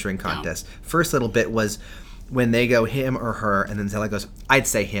dick measuring contest. Yeah. First little bit was when they go him or her, and then Zella goes, I'd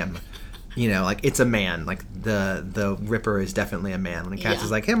say him. You know, like, it's a man. Like, the Ripper is definitely a man. When Katz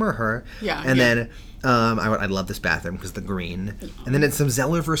is like, him or her. Yeah. And then, I love this bathroom because the green. And then it's some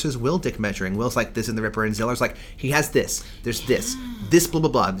Zeller versus Will dick measuring. Will's like, this is the Ripper. And Zeller's like, he has this. There's this blah, blah,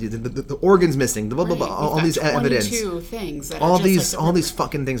 blah. The organ's missing. Blah, blah, blah. All these evidence. Things that all these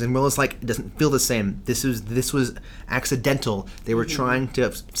fucking things. And Will is like, it doesn't feel the same. This was accidental. They were trying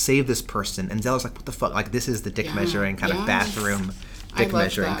to save this person. And Zeller's like, what the fuck? Like, this is the dick measuring kind of bathroom. Dick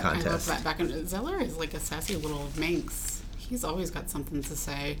measuring contest. I love that. Zeller is like a sassy little minx. He's always got something to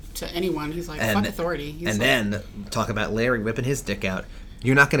say to anyone. He's like, fuck authority. Then talk about Larry whipping his dick out.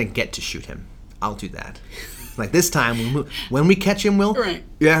 You're not going to get to shoot him. I'll do that. Like, this time, when we catch him, Will,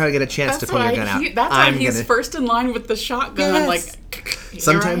 you're not going to get a chance to pull your gun out. That's why he's first in line with the shotgun. Yes. Like,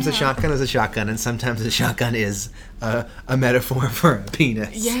 sometimes a shotgun is a shotgun, and sometimes a shotgun is a metaphor for a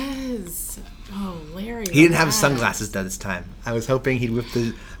penis. Yes. Oh, Larry. He didn't have sunglasses this time. I was hoping he'd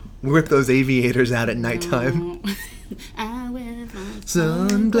whip those aviators out at nighttime. No. I wear my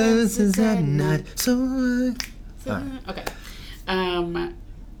sunglasses at night. Okay.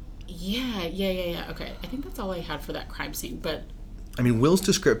 Yeah. Okay. I think that's all I had for that crime scene. But I mean, Will's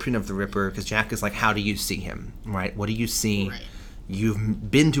description of the Ripper, because Jack is like, how do you see him? Right? What do you see? Right.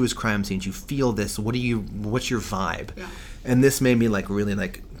 You've been to his crime scenes. You feel this. What's your vibe? Yeah. And this made me like really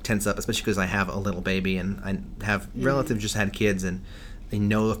like tense up, especially because I have a little baby and I have relatives just had kids and they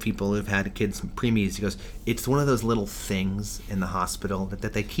know of people who've had kids preemies. He goes, it's one of those little things in the hospital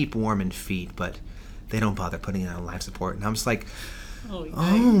that they keep warm and feed, but they don't bother putting it on life support. And I'm just like,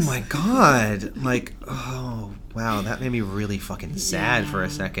 oh my god, like, oh wow, that made me really fucking sad for a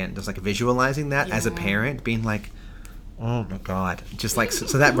second. Just like visualizing that as a parent, being like, oh my god, just like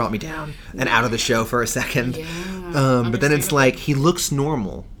so that brought me down and out of the show for a second. But then it's like he looks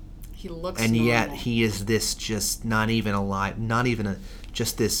normal. And yet he is this just not even alive, not even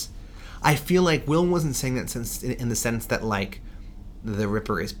just this. I feel like Will wasn't saying that in the sense that like the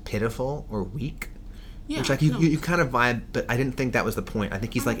Ripper is pitiful or weak. Yeah, which like you kind of vibe, but I didn't think that was the point. I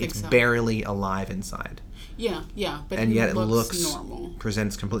think he's like it's barely alive inside. Yeah, but and yet it looks normal.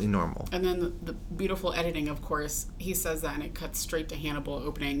 Presents completely normal. And then the beautiful editing, of course, he says that and it cuts straight to Hannibal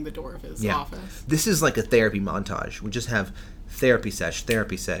opening the door of his office. This is like a therapy montage. We just have therapy sesh,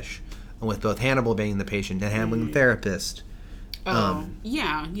 with both Hannibal being the patient and Hannibal being the therapist.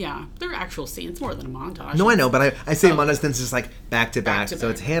 Yeah. They're actual scenes, more than a montage. No, I know, but I say montage since it's like back to back. So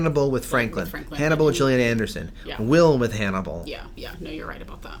it's Hannibal with Franklin. Hannibal with Gillian Anderson. Yeah. Will with Hannibal. Yeah. No, you're right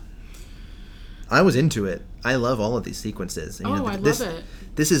about that. I was into it. I love all of these sequences. And, I love it.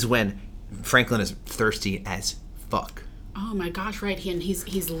 This is when Franklin is thirsty as fuck. Oh my gosh, right.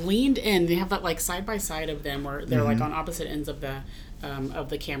 He's leaned in. They have that like side by side of them where they're like on opposite ends of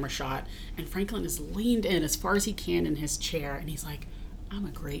the camera shot, and Franklin is leaned in as far as he can in his chair, and he's like, "I'm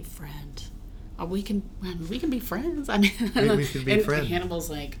a great friend. We can be friends." I mean, we can be friends. Hannibal's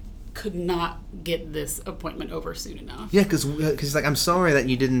like, could not get this appointment over soon enough. Yeah, because he's like, "I'm sorry that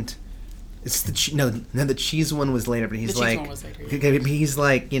you didn't." It's the the cheese one was later, but he's like, he's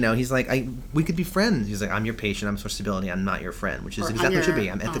like, he's like, we could be friends. He's like, I'm your patient, I'm supposed to be, I'm not your friend, which is exactly what it should be.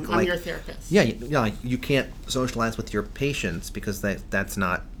 I'm ethical. I'm your therapist. Yeah, like you can't socialize with your patients because that's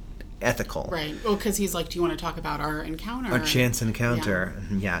not ethical. Right. Well, because he's like, do you want to talk about our encounter? Our chance encounter.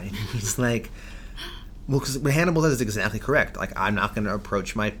 Yeah. And he's like, well, because what Hannibal does is exactly correct. Like, I'm not going to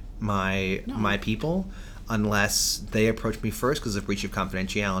approach my people. unless they approach me first because of breach of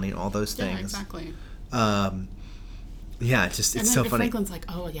confidentiality and all those things. Yeah, exactly. Yeah, it's so funny. Franklin's like,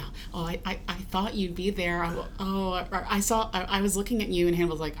 oh yeah, I thought you'd be there. I was looking at you, and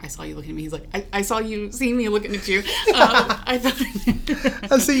Hannibal's like, I saw you looking at me. He's like, I saw you see me looking at you. I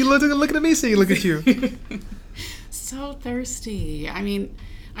thought I see you looking at me, see you look at you. So thirsty. I mean,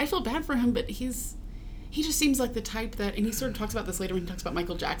 I feel bad for him, but he just seems like the type that, and he sort of talks about this later when he talks about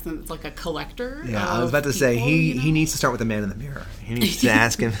Michael Jackson. It's like a collector. Yeah, I was about to say he needs to start with the man in the mirror. He needs to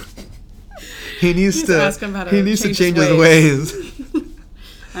ask him. He needs to ask him how to change his ways.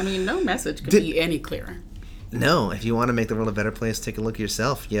 I mean, no message could be any clearer. No, if you want to make the world a better place, take a look at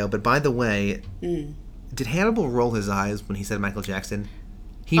yourself. Yeah, but by the way, did Hannibal roll his eyes when he said Michael Jackson?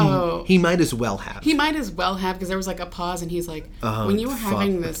 He might as well have. He might as well have, because there was like a pause, and he's like, when you were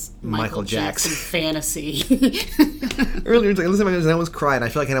having this Michael Jackson fantasy. Earlier, like, listen, I almost cried. I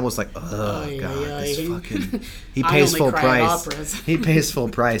feel like Hannibal was like, oh, God, this fucking... He pays full price. He pays full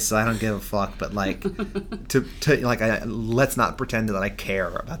price, so I don't give a fuck. But, like, let's not pretend that I care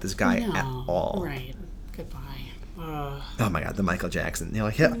about this guy at all. Right. Goodbye. Oh, my God, the Michael Jackson. You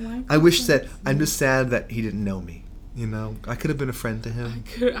know, I wish that... I'm just sad that he didn't know me. You know, I could have been a friend to him.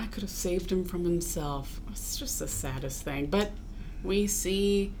 I could have saved him from himself. It's just the saddest thing. But we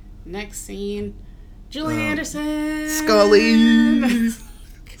see, next scene, Gillian Anderson.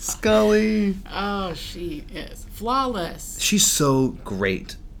 Scully. Oh, she is flawless. She's so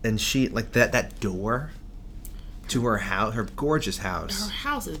great. And she, like, that door to her house, her gorgeous house. Her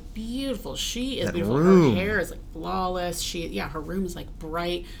house is beautiful. She is beautiful. Room. Her hair is like flawless. Her room is like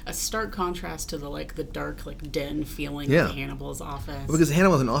bright. A stark contrast to the dark like den feeling of Hannibal's office. Well, because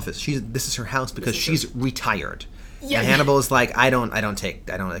Hannibal's in office. This is her house because she's retired. Yeah. And Hannibal is like, I don't.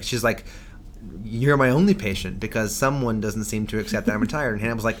 She's like, you're my only patient because someone doesn't seem to accept that I'm retired. And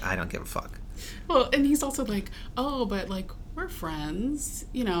Hannibal's like, I don't give a fuck. Well, and he's also like, oh, but like, we're friends,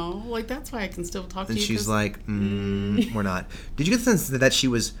 you know, like that's why I can still talk to you. And she's like, we're not. Did you get the sense that she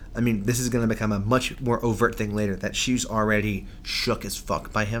was, I mean, this is going to become a much more overt thing later, that she's already shook as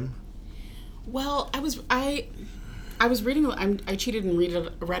fuck by him? Well, I was reading, I cheated and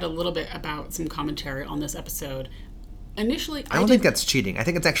read a little bit about some commentary on this episode. Initially, I don't think that's cheating. I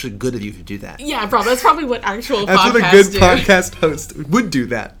think it's actually good of you to do that. Yeah, probably. That's probably what actual that's podcasts what a good podcast host would do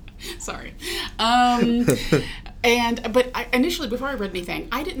that. Sorry. But initially, before I read anything,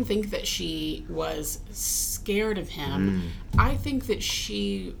 I didn't think that she was scared of him. I think that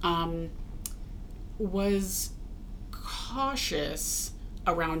she was cautious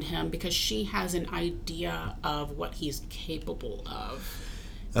around him because she has an idea of what he's capable of.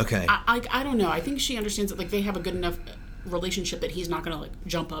 Okay. I don't know. I think she understands that like they have a good enough relationship that he's not going to like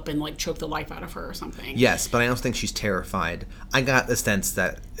jump up and like choke the life out of her or something. Yes, but I don't think she's terrified. I got the sense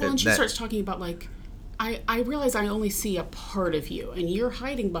that... Well, and she starts talking about like, I realize I only see a part of you and you're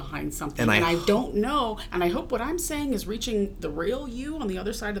hiding behind something and I don't know, and I hope what I'm saying is reaching the real you on the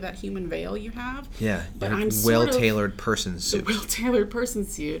other side of that human veil you have. Yeah, but I'm well-tailored person suit. The well-tailored person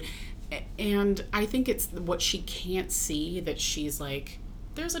suit. And I think it's what she can't see that she's like,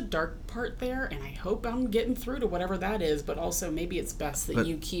 there's a dark part there, and I hope I'm getting through to whatever that is, but also maybe it's best that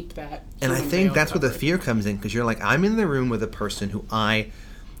you keep that. And I think that's where the fear comes in, because you're like, I'm in the room with a person who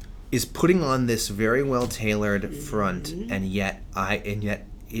is putting on this very well-tailored front, and yet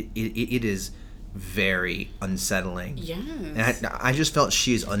it is very unsettling. Yes. And I just felt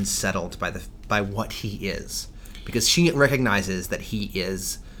she is unsettled by what he is, because she recognizes that he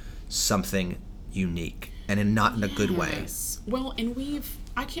is something unique, and not in a good way. Well, and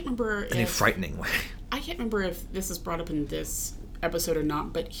I can't remember in a frightening way. I can't remember if this is brought up in this episode or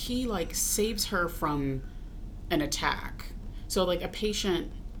not, but he like saves her from an attack. So like a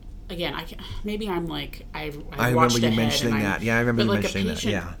patient, again, I remember you mentioning that. Yeah, I remember you mentioning that.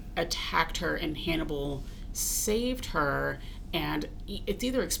 Yeah, attacked her and Hannibal saved her, and it's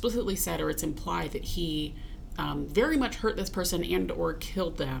either explicitly said or it's implied that he very much hurt this person and or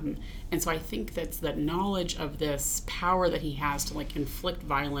killed them. And so I think that's that knowledge of this power that he has to like inflict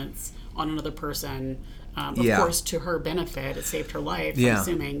violence on another person, of course to her benefit. It saved her life, I'm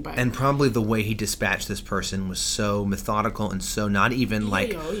assuming. But and probably the way he dispatched this person was so methodical and so not even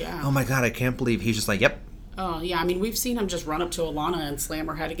like, oh my God, I can't believe he's just like, yep. Oh yeah, I mean we've seen him just run up to Alana and slam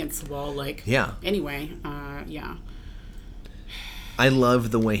her head against the wall, like anyway, yeah. I love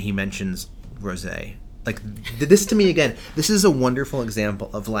the way he mentions Rosé. Like, this to me, again, this is a wonderful example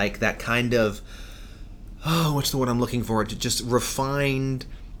of, like, that kind of, what's the word I'm looking for? Just refined,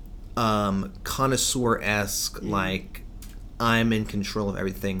 connoisseur-esque, like, I'm in control of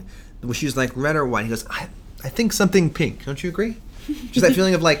everything. When she's like, red or white, he goes, I think something pink. Don't you agree? Just that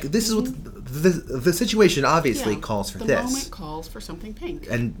feeling of like, this is what the situation obviously calls for the this. The moment calls for something pink.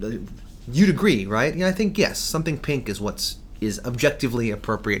 And you'd agree, right? Yeah, I think, yes, something pink is objectively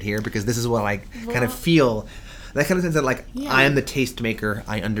appropriate here, because this is what I kind of feel. That kind of sense that, like, I am the tastemaker.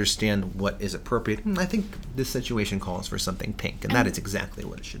 I understand what is appropriate. I think this situation calls for something pink, and that is exactly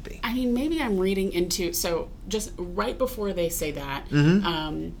what it should be. I mean, maybe I'm reading into... So, just right before they say that,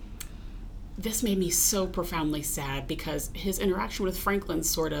 this made me so profoundly sad, because his interaction with Franklin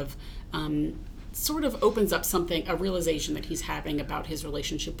sort of opens up a realization that he's having about his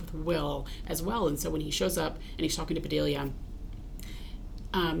relationship with Will as well. And so when he shows up and he's talking to Bedelia,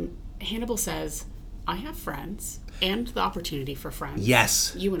 Hannibal says, I have friends and the opportunity for friends.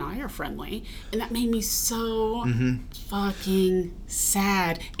 Yes. You and I are friendly. And that made me so fucking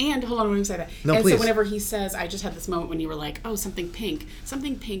sad. And hold on, let me say that. No, and please. So whenever he says, I just had this moment when you were like, oh, something pink.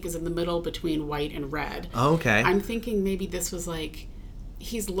 Something pink is in the middle between white and red. Oh, okay. I'm thinking maybe this was like,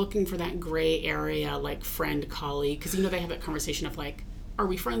 he's looking for that gray area, like friend, colleague. Because, they have that conversation of like, are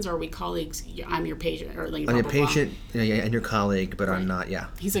we friends or are we colleagues? Yeah, I'm your patient. Or like, I'm your patient and your colleague, but I'm not,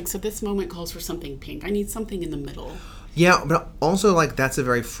 He's like, so this moment calls for something pink. I need something in the middle. Yeah, but also, like, that's a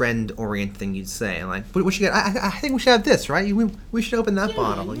very friend-oriented thing you'd say. Like, what should get? I think we should have this, right? We should open that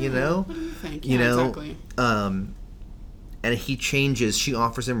bottle, What do you think? Exactly. And he changes. She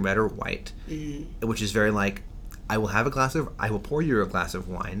offers him red or white, which is very like, I will pour you a glass of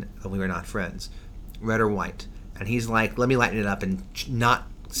wine, and we are not friends. Red or white. And he's like, let me lighten it up and not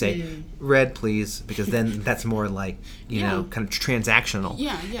say red, please, because then that's more like, you know, kind of transactional.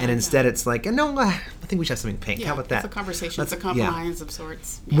 And instead it's like, no, I think we should have something pink. How about that? It's a conversation. It's a compromise of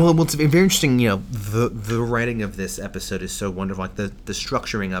sorts. Well, it's very interesting, the writing of this episode is so wonderful, like the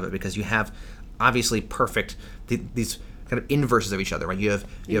structuring of it, because you have obviously perfect, these kind of inverses of each other, right? You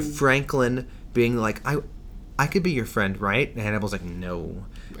have Franklin being like, I could be your friend, right? And Hannibal's like, no.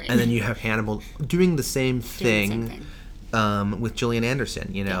 Right. And then you have Hannibal doing the same thing. With Gillian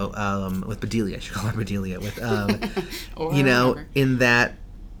Anderson, with Bedelia. I should call her Bedelia. With, in that,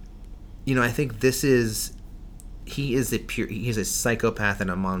 I think he is a psychopath and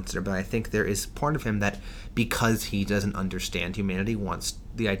a monster, but I think there is part of him that, because he doesn't understand humanity, wants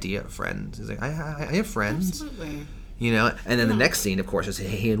the idea of friends. He's like, I have friends. Absolutely. And then the next scene, of course, is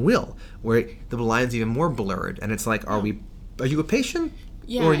he and Will, where the line's even more blurred, and it's like, are you a patient?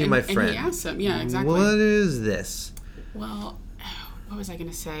 Yeah, or are you my friend? And he asks him, exactly. What is this? Well, what was I going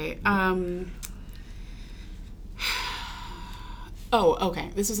to say? Okay.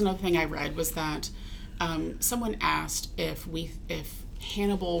 This is another thing I read, was that someone asked if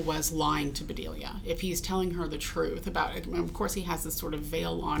Hannibal was lying to Bedelia, if he's telling her the truth about it. Of course, he has this sort of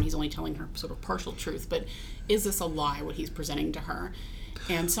veil on. He's only telling her sort of partial truth, but is this a lie, what he's presenting to her?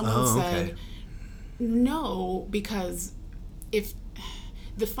 And someone said, no, because if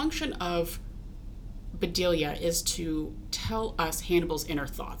the function of Bedelia is to tell us Hannibal's inner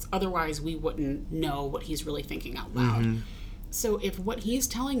thoughts. Otherwise, we wouldn't know what he's really thinking out loud. Mm-hmm. So if what he's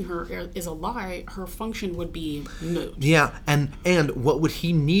telling her is a lie, her function would be moot. Yeah, and what would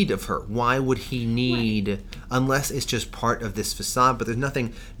he need of her? Why would he need, unless it's just part of this facade, but there's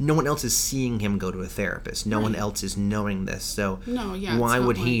nothing, no one else is seeing him go to a therapist. No one else is knowing this. So why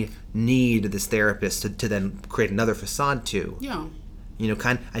would he need this therapist to then create another facade to? Yeah.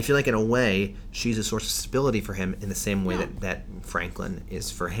 I feel like in a way, she's a source of stability for him in the same way that Franklin is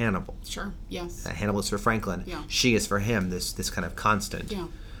for Hannibal. Sure, yes. Hannibal is for Franklin. Yeah. She is for him, this kind of constant.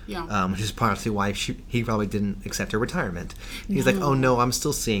 Yeah. Which is partly why he probably didn't accept her retirement. He's like, oh no, I'm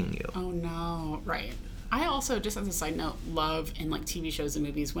still seeing you. Oh no, right. I also, just as a side note, love in TV shows and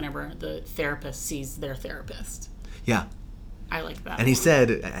movies whenever the therapist sees their therapist. Yeah. I like that. And he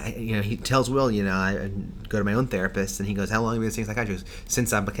said, he tells Will, I go to my own therapist, and he goes, how long have you been seeing a psychiatrist?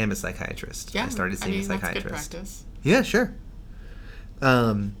 Since I became a psychiatrist. Yeah, I started seeing a psychiatrist. That's good practice. Yeah, sure.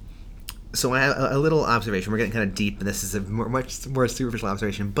 So I have a little observation. We're getting kind of deep, and this is a much more superficial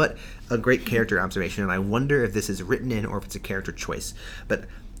observation, but a great character observation, and I wonder if this is written in or if it's a character choice. But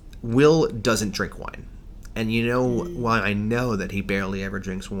Will doesn't drink wine. And why I know that he barely ever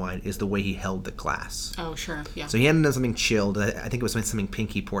drinks wine is the way he held the glass. Oh, sure, yeah. So he hadn't done something chilled. I think it was something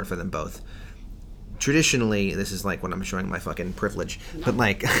pink he poured for them both. Traditionally, this is like when I'm showing my fucking privilege, but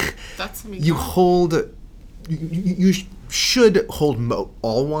like, that's you should hold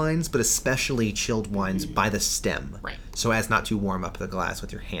all wines, but especially chilled wines by the stem. Right. So as not to warm up the glass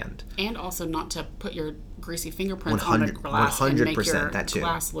with your hand. And also not to put your greasy fingerprints on the glass 100% and make your that too.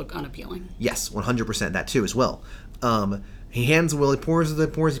 glass look unappealing. Yes, 100% that too as well. He hands Will, he pours,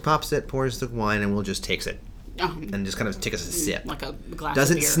 he pops it, pours the wine, and Will just takes it. and just kind of takes a sip. Like a glass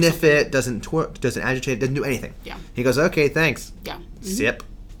doesn't of beer sniff it, doesn't agitate it, doesn't do anything. Yeah. He goes, okay, thanks. Yeah. Sip.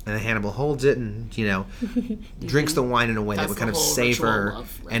 And Hannibal holds it and, drinks the wine in a way that would kind of savor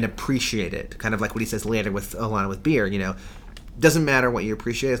and appreciate it. Kind of like what he says later with Alana with beer, Doesn't matter what you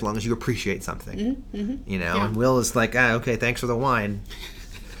appreciate as long as you appreciate something. And Will is like, okay, thanks for the wine.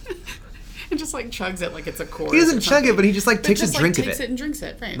 And just like chugs it like it's a course. He doesn't chug it, but he just like takes a drink of it. Takes it and drinks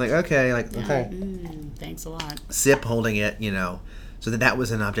it, right. Like, okay, okay. Thanks a lot. Sip, holding it, So that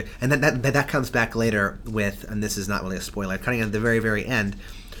was an object. And then that comes back later with, and this is not really a spoiler, cutting at the very, very end,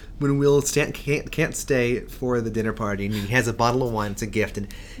 when Will can't stay for the dinner party, and he has a bottle of wine, it's a gift,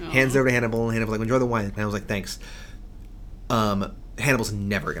 and hands it over to Hannibal, and Hannibal's like, enjoy the wine. And I was like, thanks. Hannibal's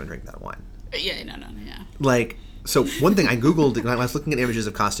never going to drink that wine. Yeah. Like, so one thing I Googled, when I was looking at images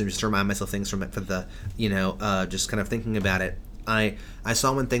of costumes just to remind myself things from it, for the, just kind of thinking about it, I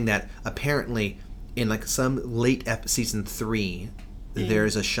saw one thing that apparently in like some late season 3,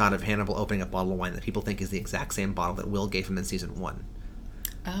 there's a shot of Hannibal opening a bottle of wine that people think is the exact same bottle that Will gave him in season 1.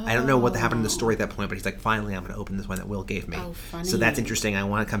 Oh. I don't know what happened in the story at that point, but he's like, finally, I'm going to open this one that Will gave me. Oh, funny. So that's interesting. I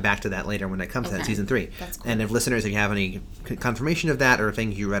want to come back to that later when it comes to that in season 3. That's cool. And if listeners, if you have any confirmation of that or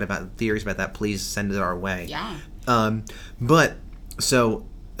things you read about, theories about that, please send it our way. Yeah. But, so,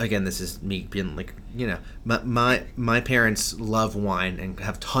 again, this is me being like, my parents love wine and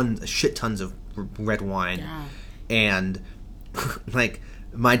have shit tons of red wine. Yeah. And, like,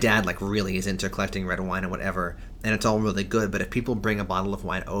 my dad, like, really is into collecting red wine and whatever, and it's all really good, but if people bring a bottle of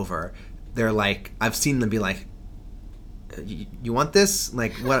wine over, they're like, I've seen them be like, you want this?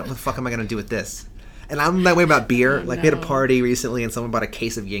 Like, what the fuck am I going to do with this? And I'm that way about beer. Like, we had a party recently, and someone bought a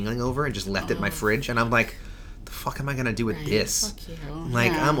case of Yingling over and just left it in my fridge, and I'm like, the fuck am I going to do with this? Fuck you.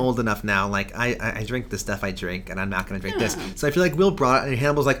 Like, I'm old enough now. Like, I drink the stuff I drink, and I'm not going to drink this. So I feel like Will brought it, and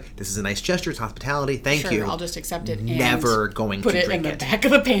Hannibal's like, this is a nice gesture. It's hospitality. Thank you. I'll just accept it. Never and going put to it drink in the back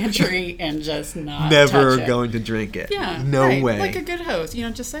of the pantry and just not Never touch it. going to drink it. Yeah. No way. Like a good host.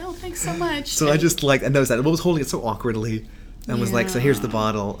 Just say, oh, thanks so much. So I just I noticed that. Will was holding it so awkwardly. And was like, so here's the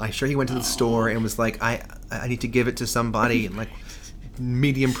bottle. I'm sure he went to the store and was like, I need to give it to somebody. And like,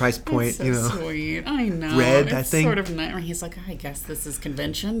 medium price point, That's so sweet. I know. Red, it's I think. Sort of nice. He's like, I guess this is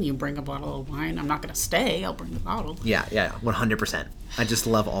convention. You bring a bottle of wine. I'm not going to stay. I'll bring the bottle. Yeah, 100%. I just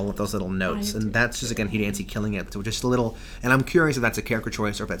love all of those little notes. And that's just, again, Hugh Dancy killing it. So just a little, and I'm curious if that's a character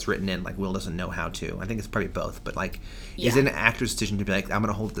choice or if that's written in, like, Will doesn't know how to. I think it's probably both. But, like, is it an actor's decision to be like, I'm going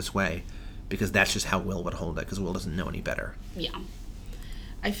to hold it this way? Because that's just how Will would hold it, because Will doesn't know any better. Yeah.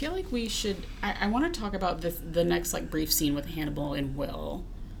 I feel like we should, I want to talk about the next, like, brief scene with Hannibal and Will.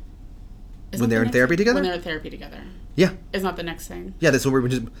 When they're in therapy together? When they're in therapy together. Yeah. Isn't that the next thing? Yeah, that's what we've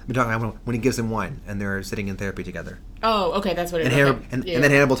just been talking about, when he gives them wine and they're sitting in therapy together. Oh, okay, that's what it is. And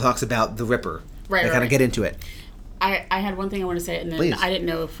then Hannibal talks about the Ripper. Right, They kind of get into it. I had one thing I want to say, and then Please. I didn't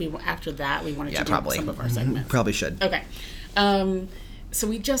know if after that we wanted to do some of our segments. Probably should. Okay. So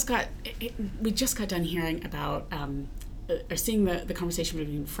we just got done hearing about or seeing the conversation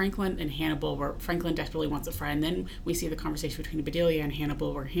between Franklin and Hannibal, where Franklin desperately wants a friend. Then we see the conversation between Bedelia and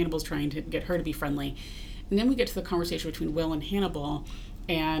Hannibal, where Hannibal's trying to get her to be friendly. And then we get to the conversation between Will and Hannibal,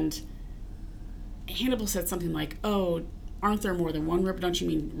 and Hannibal said something like, "Oh, aren't there more than one Ripper? Don't you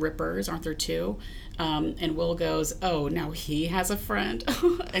mean Rippers? Aren't there two?" And Will goes, "Oh, now he has a friend,"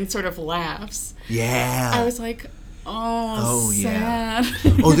 and sort of laughs. Yeah. I was like, "Oh, sad."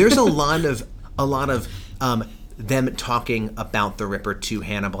 Yeah. Oh, there's a lot of them talking about the Ripper to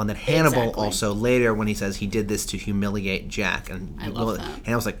Hannibal, and then Hannibal also later when he says he did this to humiliate Jack, and I love that.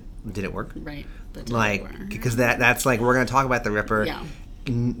 Hannibal's like, "Did it work?" Right. But like, because that's like, we're going to talk about the Ripper. Yeah.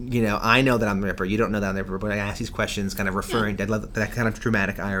 I know that I'm the Ripper. You don't know that I'm the Ripper, but I ask these questions, kind of referring to that kind of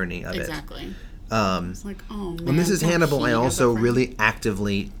dramatic irony of it. Exactly. It's like, oh man. When this is Hannibal, I also really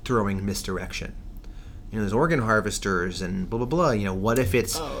actively throwing misdirection. There's organ harvesters and blah blah blah. What if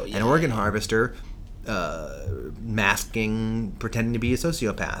it's an organ harvester masking, pretending to be a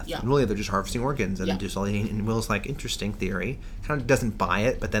sociopath? Yeah. And really, they're just harvesting organs, and Yeah. just all. And Will's like, interesting theory. Kind of doesn't buy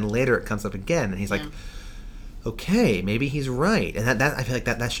it, but then later it comes up again, and he's like, okay, maybe he's right. And that I feel like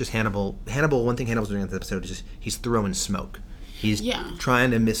that's just Hannibal. One thing Hannibal's doing in this episode is just he's throwing smoke. He's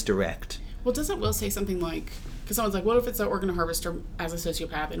trying to misdirect. Well, doesn't Will say something like, because someone's like, what if it's an organ harvester as a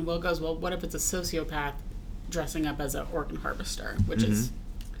sociopath? And Will goes, well, what if it's a sociopath dressing up as an organ harvester? Which is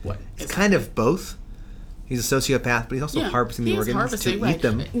what? It's kind of both. He's a sociopath, but he's also harvesting the organs to eat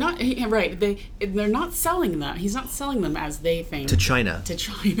them. They're not selling them. He's not selling them as they think. To China.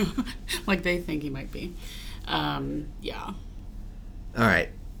 Like they think he might be. Yeah. All right.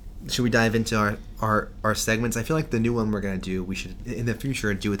 should we dive into our segments? I feel like the new one we're going to do, we should, in the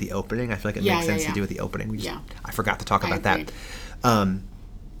future, do with the opening. I feel like it makes sense to do with the opening. I forgot to talk about that.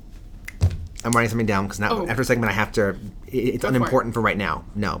 I'm writing something down because now after a segment I have to. It's unimportant for right now.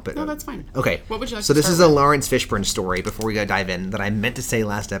 No, that's fine. Okay. What would you like? So this is a Lawrence Fishburne story. Before we go dive in, that I meant to say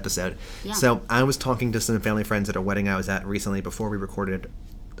last episode. Yeah. So I was talking to some family friends at a wedding I was at recently before we recorded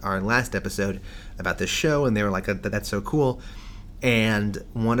our last episode about this show, and they were like, "That's so cool." And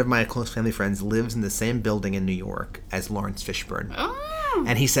one of my close family friends lives in the same building in New York as Lawrence Fishburne. Oh.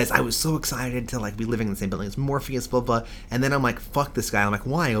 And he says, I was so excited to be living in the same building as Morpheus, blah, blah. And then I'm like, fuck this guy. I'm like,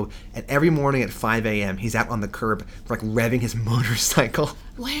 why? And every morning at 5 a.m., he's out on the curb, revving his motorcycle.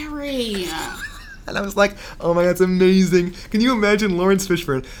 Larry! And I was like, oh my God, that's amazing. Can you imagine Lawrence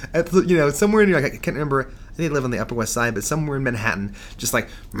Fishburne at, somewhere in New York, I can't remember, I think they live on the Upper West Side, but somewhere in Manhattan, just like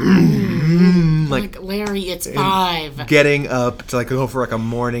Larry, it's 5. Getting up to go for a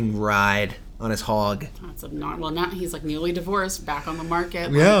morning ride on his hog. That's well, now he's newly divorced, back on the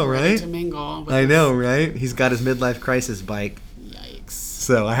market. Yeah, right? To mingle. I know, right? He's got his midlife crisis bike. Yikes.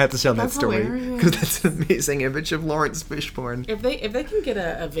 So I have to tell that story because that's an amazing image of Lawrence Fishburne. If they can get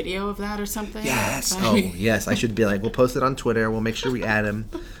a video of that or something. Yes. Oh, yes. I should be we'll post it on Twitter. We'll make sure we add him.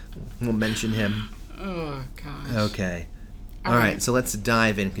 We'll mention him. Oh, gosh. Okay. All right. So let's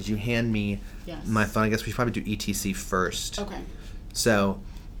dive in. Could you hand me my phone? I guess we should probably do ETC first. Okay. So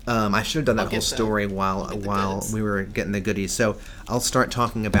I should have done that whole story while we were getting the goodies. So I'll start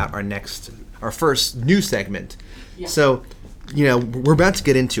talking about our first new segment. Yeah. So, we're about to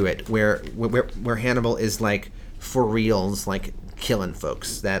get into it where Hannibal is for reals, killing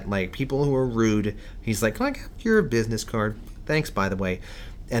folks. That people who are rude. He's like, can I get your business card? Thanks, by the way.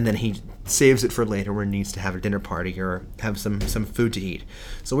 And then he saves it for later when he needs to have a dinner party or have some food to eat.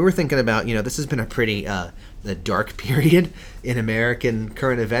 So we were thinking about, this has been a pretty dark period in American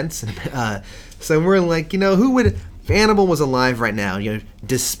current events. So we're like, who would, if Hannibal was alive right now,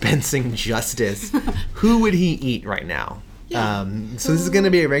 dispensing justice, who would he eat right now? Yeah. So this is going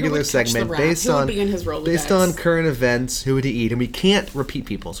to be a regular segment based on current events. Who would he eat? And we can't repeat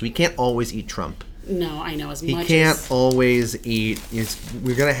people, so we can't always eat Trump. No, I know. He can't always eat.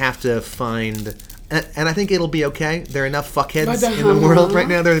 We're going to have to find... And I think it'll be okay. There are enough fuckheads in the world right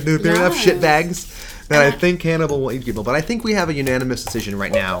now. There are enough shitbags that I think Hannibal will eat people. But I think we have a unanimous decision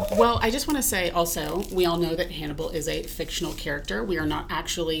right now. Well, I just want to say also, we all know that Hannibal is a fictional character. We are not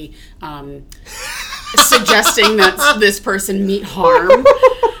actually suggesting that this person meet harm.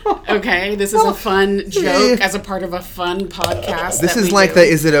 Okay, this is a fun joke as a part of a fun podcast. This is like the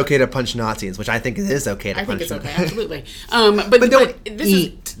 "Is it okay to punch Nazis?" which I think it is okay to punch. I think it's Nazis. okay, absolutely. But don't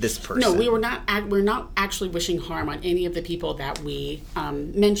eat this person. No, we're not actually wishing harm on any of the people that we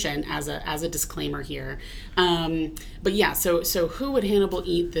mention as a disclaimer here. But yeah, so who would Hannibal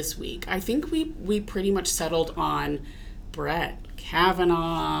eat this week? I think we pretty much settled on Brett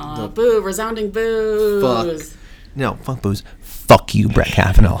Kavanaugh. Boo! Resounding boos. Fuck booze. Fuck you, Brett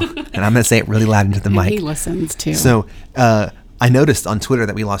Kavanaugh. And I'm going to say it really loud into the mic. He listens too. So I noticed on Twitter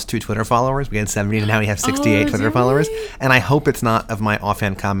that we lost 2 Twitter followers. We had 70 and now we have 68 Twitter followers. And I hope it's not of my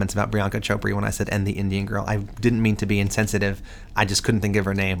offhand comments about Priyanka Chopra when I said "and the Indian girl." I didn't mean to be insensitive. I just couldn't think of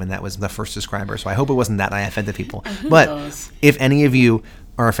her name, and that was the first subscriber. So I hope it wasn't that I offended people. But if any of you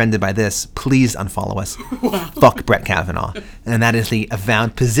are offended by this, please unfollow us. Wow. Fuck Brett Kavanaugh. And that is the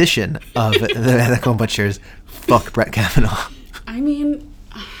avowed position of the Medical Butchers. Fuck Brett Kavanaugh. I mean,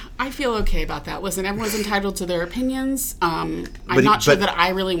 I feel okay about that. Listen, everyone's entitled to their opinions. I'm not sure that I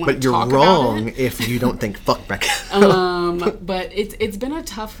really want to talk about it. But you're wrong if you don't think fuck Brett Kavanaugh. But it's been a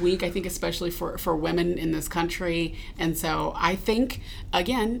tough week, I think, especially for women in this country. And so I think,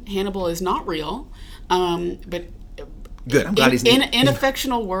 again, Hannibal is not real. But good. I'm glad he's in a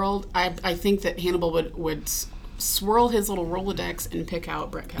fictional world. I think that Hannibal would swirl his little Rolodex and pick out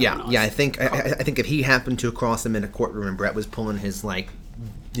Brett Kavanaugh. Yeah. I think if he happened to cross him in a courtroom and Brett was pulling his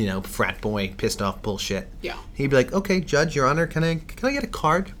frat boy pissed off bullshit. Yeah. He'd be like, "Okay, Judge, Your Honor, can I get a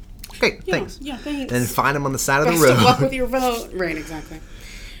card?" Great, thanks. Yeah, thanks. And then find him on the side of the road. Best of luck with your vote. Right, exactly.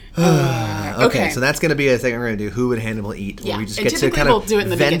 Okay, so that's going to be a thing we're going to do. Who would Hannibal eat? Where we just get to kind of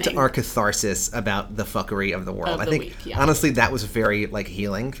vent our catharsis about the fuckery of the world. I think, honestly, that was very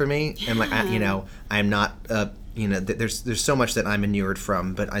healing for me. And I'm not, there's so much that I'm inured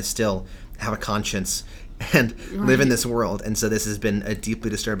from, but I still have a conscience and live in this world. And so this has been a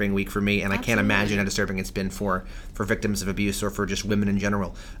deeply disturbing week for me, and I can't imagine how disturbing it's been for victims of abuse or for just women in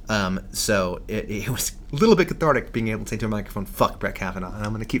general. So it was a little bit cathartic being able to say to a microphone, "Fuck Brett Kavanaugh," and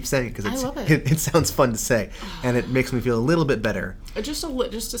I'm going to keep saying it because it sounds fun to say, and it makes me feel a little bit better. Just a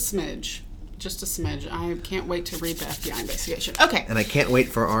smidge. Just a smidge. I can't wait to read the FBI investigation. Okay. And I can't wait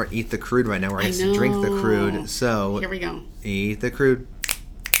for our Eat the Crude right now, where I have to drink the crude. So here we go. Eat the crude.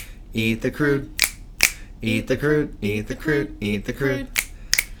 Eat the crude. Eat the crude. Eat the crude. Eat the crude.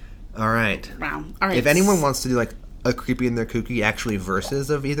 All right. Wow. All right. If anyone wants to do like a Creepy and They're Kooky actually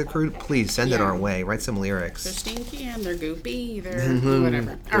verses of Eat the Crude, please send it our way. Write some lyrics. They're stinky and they're goopy. They're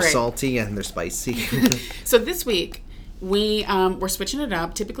whatever. They're salty and they're spicy. So this week, we're switching it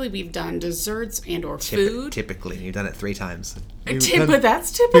up. Typically, we've done desserts and or food. Typically. You've done it 3 times. But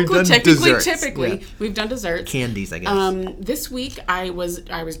that's typically. Typically, yeah. We've done desserts. Candies, I guess. This week, I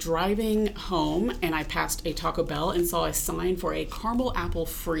was driving home and I passed a Taco Bell and saw a sign for a caramel apple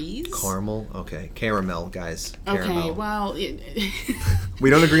freeze. Caramel? Okay. Caramel, guys. Caramel. Okay, well...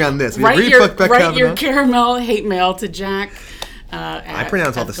 we don't agree on this. We write agree your caramel hate mail to Jack. I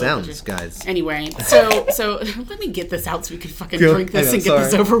pronounce all the sounds, guys. Anyway, so let me get this out so we can fucking drink this and get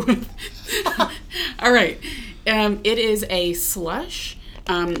this over with. All right. It is a slush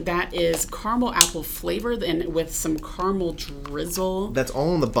that is caramel apple flavored and with some caramel drizzle. That's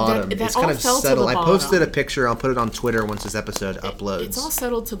all on the bottom. That it's all kind of fell to settled. the I posted bottom. a picture. I'll put it on Twitter once this episode uploads. It's all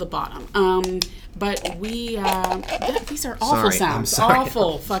settled to the bottom. But we these are awful sounds. I'm sorry.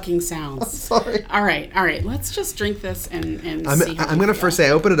 Awful fucking sounds. I'm sorry. All right. Let's just drink this and see how I'm gonna first say,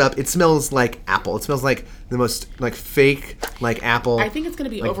 I open it up. It smells like apple. It smells like the most like fake like apple. I think it's gonna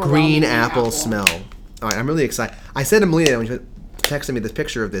be like overwhelmingly green apple smell. All right, I'm really excited. I said to Melina when she texted me this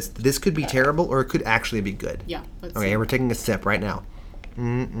picture of this, this could be terrible or it could actually be good. Yeah. Let's Okay, see. we're taking a sip right now.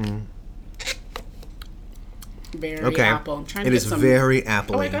 Very apple. I'm trying to It get is some. very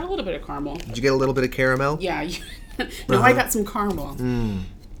apple-y. Oh, I got a little bit of caramel. Did you get a little bit of caramel? Yeah. No, I got some caramel.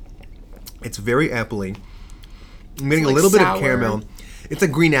 It's very apple-y. I'm getting like a little bit sour. of caramel. It's a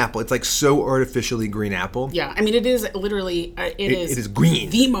green apple. It's like so artificially green apple. Yeah, I mean it is literally it is green.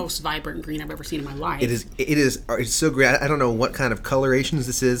 The most vibrant green I've ever seen in my life. It is. It's so great. I don't know what kind of colorations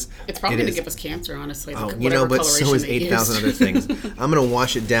this is. It's probably going to give us cancer, honestly. Oh, but so is 8,000 other things. I'm going to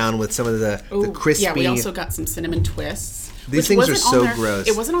wash it down with some of the crispy. Yeah, we also got some cinnamon twists. These things are so gross.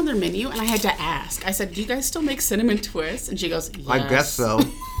 It wasn't on their menu, and I had to ask. I said, "Do you guys still make cinnamon twists?" And she goes, "Yes." I guess so.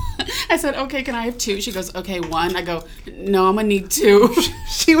 I said, "Okay, can I have 2?" She goes, "Okay, 1." I go, "No, I'm gonna need 2."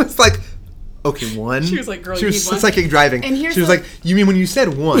 She was like, "Okay, 1." She was like, "Girl, she you was need 1." psychic driving. And she was like, "You mean when you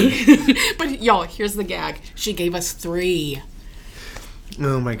said 1?" But y'all, here's the gag. She gave us 3.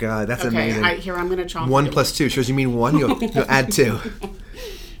 Oh my god, that's amazing. I'm gonna chomp 1 plus 2. She goes, "You mean 1? You'll add 2."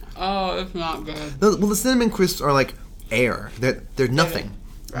 Oh, it's not good. Well, the cinnamon crisps are like air. They're nothing.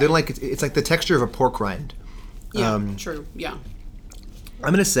 Right. They're like it's like the texture of a pork rind. Yeah, true. Yeah.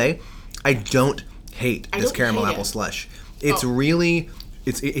 I'm gonna say, I don't hate this don't caramel hate apple it. slush. It's really,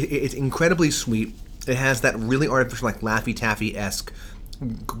 it's incredibly sweet. It has that really artificial, like Laffy Taffy-esque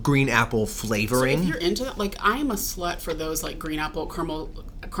green apple flavoring. So if you're into that, like I'm a slut for those like green apple caramel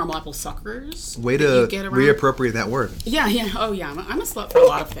apple suckers. Way to reappropriate that word. Yeah. Oh yeah, I'm a slut for a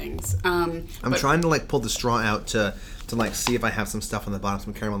lot of things. I'm trying to like pull the straw out to like see if I have some stuff on the bottom,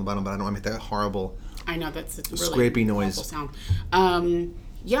 some caramel on the bottom, but I don't want to make that horrible. I know that's a really scrapey noise. Sound.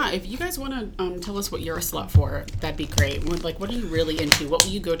 Yeah, if you guys want to tell us what you're a slut for, that'd be great. What are you really into? What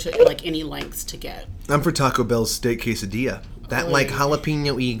will you go to like any lengths to get? I'm for Taco Bell's steak quesadilla. That like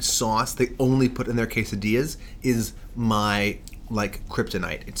jalapeno-y sauce they only put in their quesadillas is my like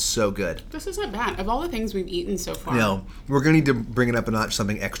kryptonite. It's so good. This isn't bad. Of all the things we've eaten so far. No, we're gonna need to bring it up a notch,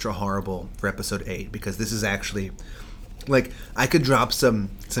 something extra horrible for episode 8 because this is actually like I could drop some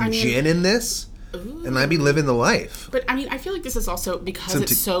gin in this. Ooh. And I'd be living the life. But I mean, I feel like this is also because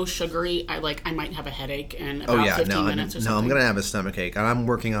it's so sugary. I might have a headache in about 15 minutes or something. No, I'm gonna have a stomach ache. And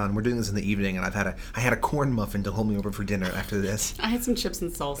we're doing this in the evening, and I had a corn muffin to hold me over for dinner after this. I had some chips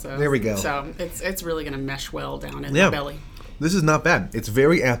and salsa. There we go. So it's really gonna mesh well down in the belly. This is not bad. It's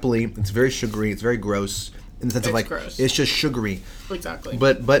very appley. It's very sugary. It's very gross in the sense of like gross. It's just sugary. Exactly.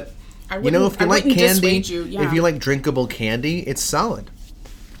 But if you like candy, if you like drinkable candy, it's solid.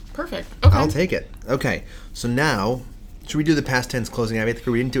 Perfect. Okay. I'll take it. Okay. So now, should we do the past tense closing? I ate the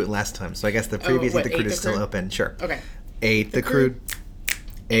crude. We didn't do it last time, so I guess the previous ate the crude is still open. Sure. Okay. Ate the crude.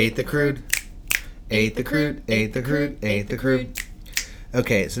 Ate the crude. Ate the crude. Ate the crude. Ate the crude.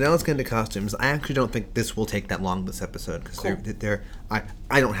 Okay, so now let's get into costumes. I actually don't think this will take that long, this episode, because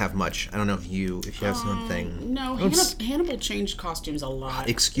I don't have much. I don't know if you have something. No, Hannibal changed costumes a lot.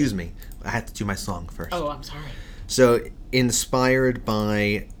 Excuse me. I had to do my song first. Oh, I'm sorry. So, inspired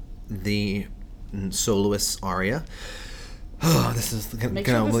by the soloist's aria. Oh, this is going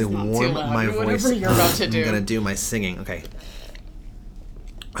to really warm my voice. Whatever you're about to do. I'm going to do my singing. Okay.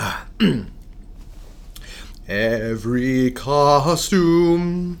 Every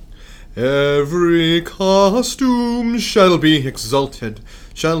costume Every costume shall be exalted,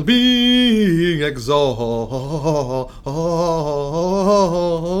 shall be exalted,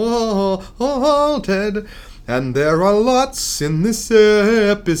 and there are lots in this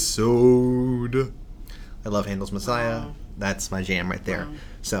episode. I love Handel's Messiah. Wow. That's my jam right there. Wow.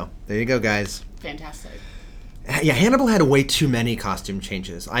 So, there you go, guys. Fantastic. Yeah, Hannibal had way too many costume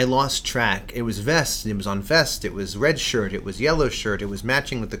changes. I lost track. It was vest, it was on vest, it was red shirt, it was yellow shirt, it was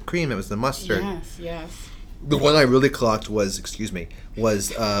matching with the cream, it was the mustard. Yes. The one I really clocked was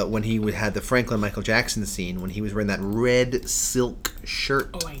when he had the Franklin Michael Jackson scene, when he was wearing that red silk shirt.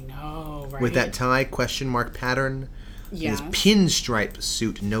 Oh, I know, right? With that tie question mark pattern. Yes. His pinstripe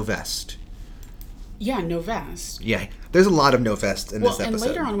suit, no vest. Yeah, no vest. Yeah, there's a lot of no vest in this episode. And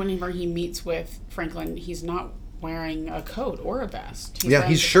later on, whenever he meets with Franklin, he's not wearing a coat or a vest.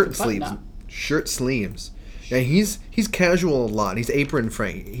 He's shirt sleeves. Shirt sleeves. Yeah, he's casual a lot. He's apron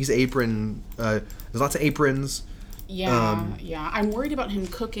Frank. He's apron. There's lots of aprons. Yeah. I'm worried about him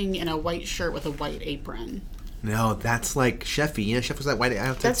cooking in a white shirt with a white apron. No, that's like Chefy. You know, Chef was that white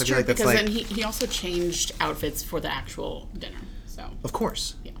outfit. That's true, like, because like, then he also changed outfits for the actual dinner. So of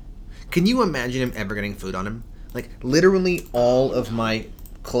course. Yeah. Can you imagine him ever getting food on him? Like, literally all of my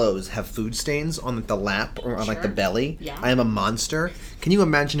clothes have food stains on the lap or on like the belly. Yeah. I am a monster. Can you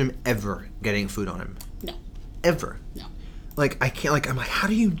imagine him ever getting food on him? No. Ever. No. Like, I can't, like, I'm like, how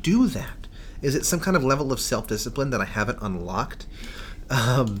do you do that? Is it some kind of level of self-discipline that I haven't unlocked?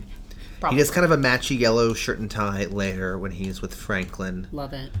 He gets kind of a matchy yellow shirt and tie later when he's with Franklin.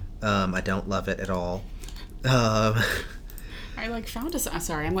 Love it. I don't love it at all. I found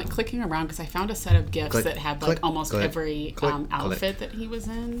I'm clicking around because I found a set of gifts that had almost every outfit that he was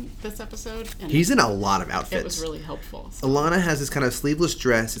in this episode. And he's in a lot of outfits. It was really helpful. So. Alana has this kind of sleeveless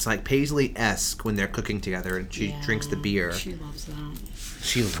dress. It's like Paisley-esque when they're cooking together and she drinks the beer. She loves that.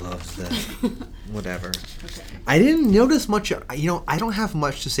 She loves that. Whatever. Okay. I didn't notice much. I don't have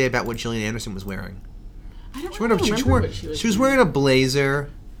much to say about what Gillian Anderson was wearing. I don't remember what she was She was wearing a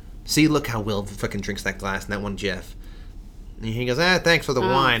blazer. See, look how Will fucking drinks that glass in that one GIF. And he goes, thanks for the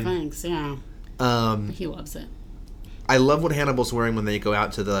wine. Thanks, yeah. He loves it. I love what Hannibal's wearing when they go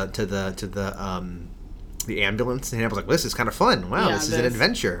out to the ambulance. And Hannibal's like, this is kind of fun. Wow, this is an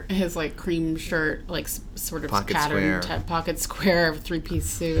adventure. His cream shirt, sort of pocket pattern, square. Pocket square, 3-piece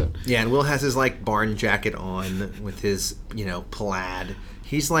suit. Yeah, and Will has his barn jacket on with his plaid.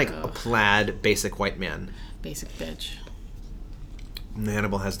 He's like a plaid basic white man. Basic bitch. And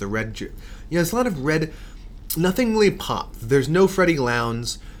Hannibal has the red. There's a lot of red. Nothing really popped. There's no Freddie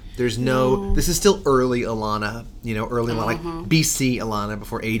Lowndes. There's no. This is still early Alana. Early Alana, BC Alana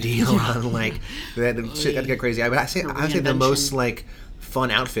before AD Alana. That shit got to get crazy. I say the most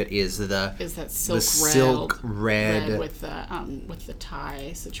fun outfit is that silk red with the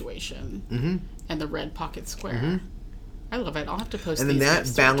tie situation and the red pocket square. Mm-hmm. I love it. I'll have to post. And then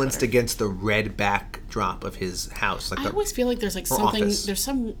that balanced against the red backdrop of his house. I always feel like there's something. Office.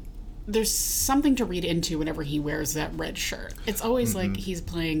 There's something to read into whenever he wears that red shirt. It's always like he's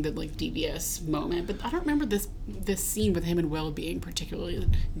playing the devious moment, but I don't remember this scene with him and Will being particularly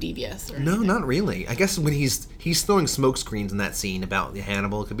devious. Or anything. No, not really. I guess when he's throwing smoke screens in that scene about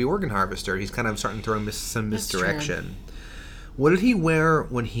Hannibal, it could be organ harvester. He's kind of starting to throw some misdirection. True. What did he wear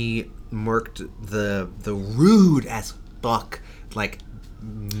when he murked the rude as fuck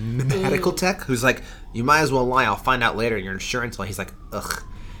medical tech who's like, you might as well lie, I'll find out later, your insurance. He's like, ugh,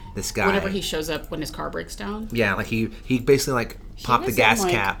 this guy. Whenever he shows up when his car breaks down. Yeah, he basically popped the gas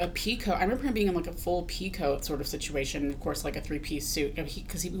cap. A pea coat. I remember him being in a full pea coat sort of situation. Of course, a 3-piece suit.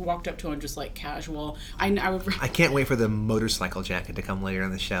 Because he walked up to him just casual. I can't wait for the motorcycle jacket to come later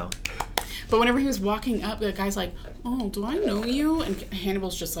in the show. But whenever he was walking up, the guy's like, "Oh, do I know you?" And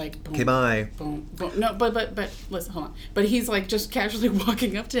Hannibal's just like, "Boom, okay, bye." Boom, boom. No, but listen, hold on. But he's just casually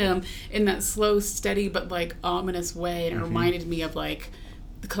walking up to him in that slow, steady, but ominous way, and it reminded me of the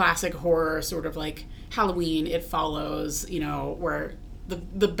classic horror sort of Halloween. It Follows, where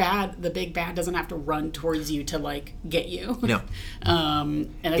the big bad doesn't have to run towards you to get you. No.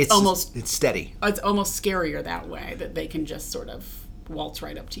 And it's steady. It's almost scarier that way, that they can just sort of waltz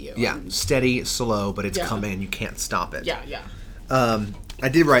right up to you. Yeah, steady, slow, but it's coming and you can't stop it. Yeah. I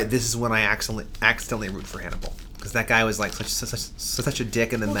did write, this is when I accidentally root for Hannibal. Because that guy was such a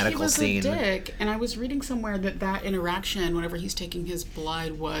dick in the medical scene. He was a dick, and I was reading somewhere that interaction, whenever he's taking his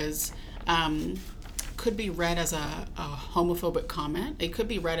blood, was could be read as a homophobic comment. It could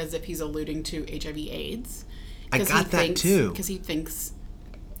be read as if he's alluding to HIV/AIDS. I got that too. Because he thinks,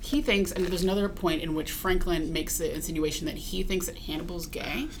 and there's another point in which Franklin makes the insinuation that he thinks that Hannibal's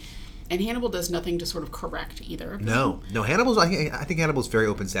gay. And Hannibal does nothing to sort of correct either of them. No. I think Hannibal's very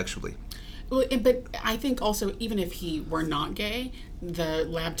open sexually. Well, but I think also, even if he were not gay, the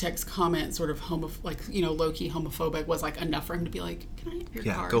lab tech's comment, sort of low-key homophobic, was like enough for him to be like, "Can I have your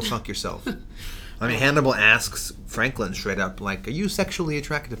card?" Yeah, go fuck yourself. I mean, Hannibal asks Franklin straight up, like, "Are you sexually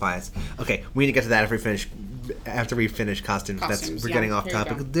attracted to Bias?" Okay, we need to get to that after we finish costumes. We're getting off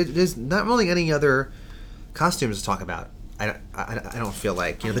topic. There's not really any other costumes to talk about. I don't feel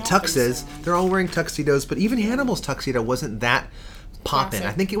like, the tuxes. They're all wearing tuxedos, but even Hannibal's tuxedo wasn't that poppin'.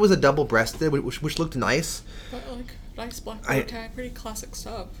 I think it was a double-breasted, which looked nice. But nice black bow tie, pretty classic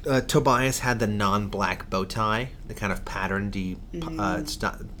stuff. Tobias had the non-black bow tie, the kind of patterned,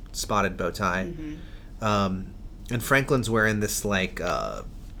 spotted bow tie. And Franklin's wearing this some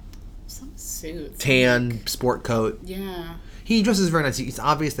suit, tan sport coat. Yeah. He dresses very nice. It's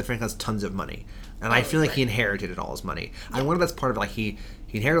obvious that Franklin has tons of money, and I feel like he inherited all his money. Yeah. I wonder if that's part of he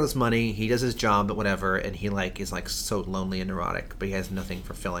inherited this money. He does his job, but whatever, and he is so lonely and neurotic, but he has nothing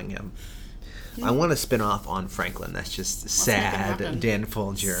fulfilling him. Yeah. I want to spin off on Franklin. That's just sad Dan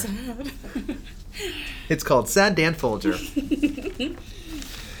Folger. Sad. It's called Sad Dan Folger.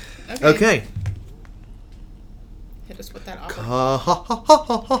 Okay. Hit us with that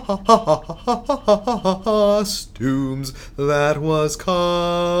Costumes. That was costumes.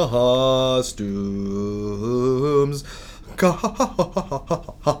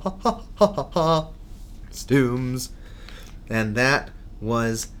 Costumes. And that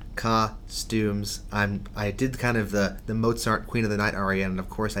was costumes. I did kind of the Mozart Queen of the Night aria, and of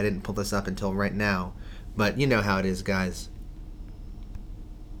course I didn't pull this up until right now. But you know how it is, guys.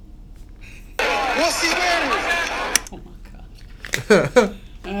 What's he wearing? Oh my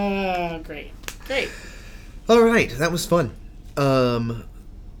god. Great. All right, that was fun. I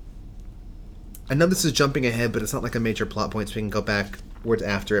know this is jumping ahead, but it's not like a major plot point, so we can go backwards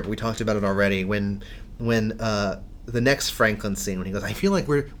after it. But we talked about it already when the next Franklin scene, when he goes, "I feel like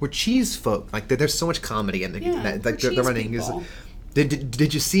we're cheese folk." Like there's so much comedy in they're running.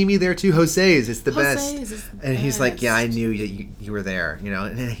 Did you see me there too? Jose's, it's the best. And he's like, "Yeah, I knew you were there."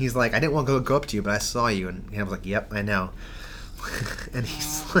 And he's like, "I didn't want to go up to you, but I saw you." And I was like, "Yep, I know." And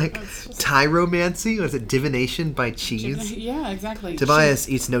he's like, "Tyromancy? Was it divination by cheese?" Yeah, exactly. Tobias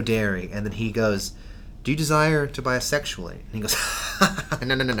eats no dairy, and then he goes, "Do you desire Tobias sexually?" And he goes,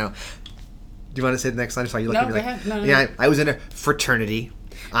 No. Do you want to say the next line? Sorry, you look at me like, no. Yeah, I was in a fraternity.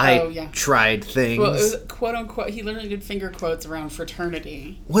 I tried things. Well, it was quote unquote. He literally did finger quotes around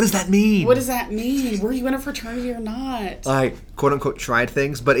fraternity. What does that mean? Were you in a fraternity or not? I quote unquote tried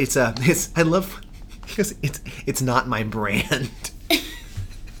things, but I love because it's not my brand.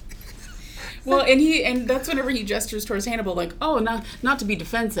 Well, and that's whenever he gestures towards Hannibal, like, "Oh, not to be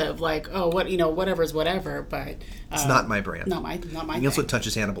defensive, like, oh, whatever's whatever," but it's not my brand. Not my. He also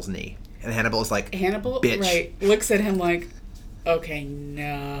touches Hannibal's knee, and Hannibal is like, "Bitch," right? Looks at him like, "Okay,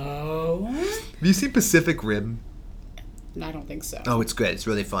 no." Have you seen Pacific Rim? I don't think so. Oh, it's good. It's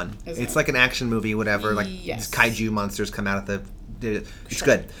really fun. It's like an action movie, whatever. Like these kaiju monsters come out of it's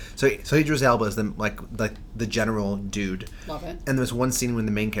good. So Idris Elba is the general dude. Love it. And there's one scene when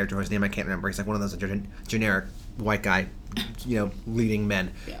the main character, whose name I can't remember, he's like one of those generic white guy, leading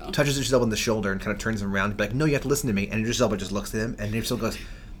men. Yeah. Touches Idris Elba on the shoulder and kind of turns him around and be like, "No, you have to listen to me." And Idris Elba just looks at him, and Idris Elba goes,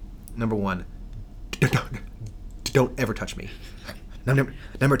 "Number one, don't ever touch me.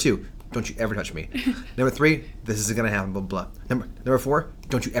 Number two, don't you ever touch me. Number three, this isn't gonna happen. Blah blah. Number four,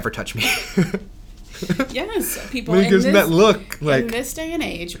 don't you ever touch me." Yes, people. When he gives him that look, like, in this day and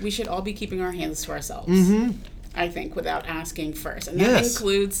age, we should all be keeping our hands to ourselves. Mm-hmm. I think, without asking first, and that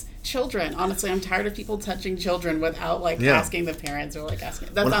includes children. Honestly, I'm tired of people touching children without asking the parents or asking.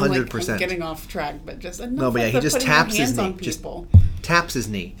 That's 100%. I'm getting off track, but just enough. No, but he just taps his knee. Just taps his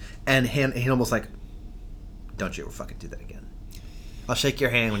knee, and he almost like, "Don't you ever fucking do that again. I'll shake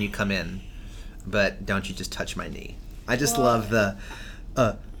your hand when you come in, but don't you just touch my knee." I just love the.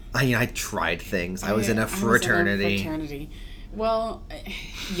 I tried things. I was in a fraternity. Well,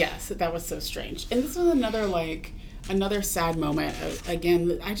 yes, that was so strange. And this was another sad moment.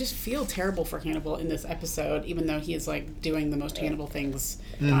 Again, I just feel terrible for Hannibal in this episode, even though he is doing the most Hannibal things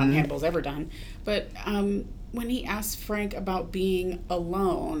Hannibal's ever done. But when he asks Frank about being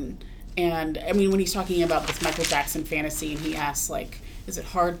alone, and I mean when he's talking about this Michael Jackson fantasy, and he asks is it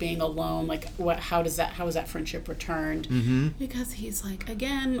hard being alone? How is that friendship returned? Mm-hmm. Because he's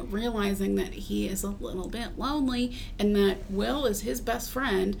again realizing that he is a little bit lonely, and that Will is his best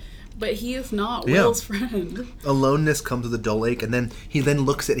friend, but he is not Will's friend. Aloneness comes with a dull ache, and then he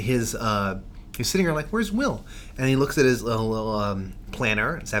looks at his He's sitting there like, where's Will? And he looks at his little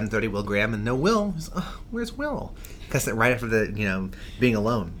planner, 7:30 Will Graham, and no Will. He's, where's Will? Because right after the, being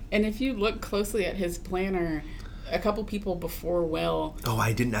alone. And if you look closely at his planner, a couple people before Will. Oh,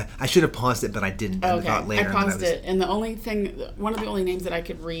 I didn't. I should have paused it, but I didn't. Okay, I thought later. I paused it, and one of the only names that I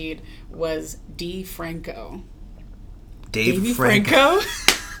could read was D. Franco. Dave Franco?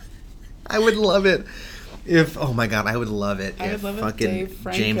 I would love it. Oh my God, I would love it if fucking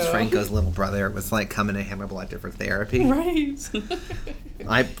James Franco's little brother was like coming to Hannibal Lecter for therapy. Right.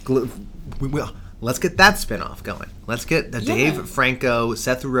 Let's get that spinoff going. Let's get Dave Franco.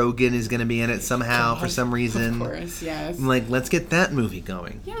 Seth Rogen is going to be in it somehow for some reason. Of course, yes. Let's get that movie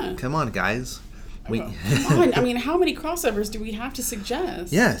going. Yeah. Come on, guys. Come on. I mean, how many crossovers do we have to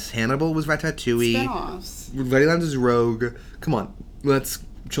suggest? Yes, Hannibal was Ratatouille. Spinoffs. Redlands is Rogue. Come on,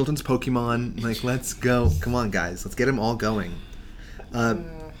 Chilton's Pokemon. Let's go. Come on, guys. Let's get them all going.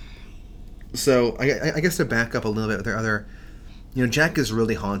 So I guess to back up a little bit, there are other. Jack is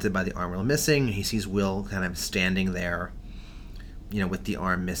really haunted by the arm wheel missing. He sees Will kind of standing there, with the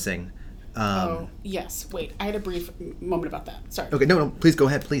arm missing. Yes. Wait, I had a brief moment about that. Sorry. Okay, no, please go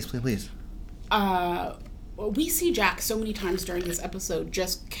ahead. Please. We see Jack so many times during this episode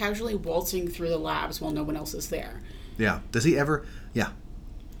just casually waltzing through the labs while no one else is there. Yeah. Does he ever? Yeah.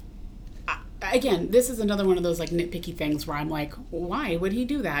 Again, this is another one of those nitpicky things where I'm like, why would he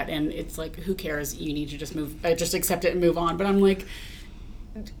do that? And it's like, who cares? You need to just accept it and move on. But I'm like,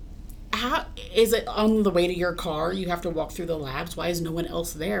 how is it on the way to your car? You have to walk through the labs. Why is no one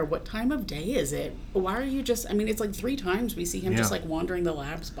else there? What time of day is it? Why are you just? I mean, it's like 3 times we see him just wandering the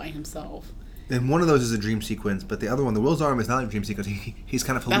labs by himself. And one of those is a dream sequence, but the other one, the Will's arm, is not a dream sequence. He's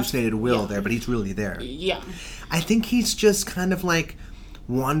kind of hallucinated Will there, but he's really there. Yeah. I think he's just kind of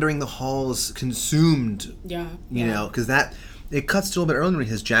wandering the halls, consumed. Yeah. Because it cuts to a little bit earlier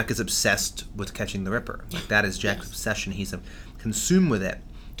because Jack is obsessed with catching the Ripper. That is Jack's obsession. He's consumed with it.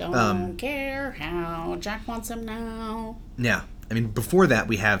 Don't care how Jack wants him now. Yeah. I mean, before that,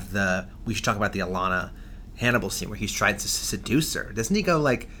 we should talk about the Alana Hannibal scene where he's tried to seduce her. Doesn't he go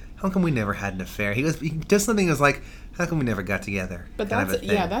how come we never had an affair? He does something that's how come we never got together? But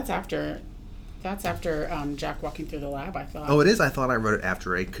that's after Jack walking through the lab, I thought. Oh, it is? I thought I wrote it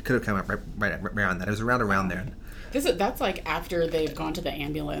after. It could have come up right around that. It was around there. That's after they've gone to the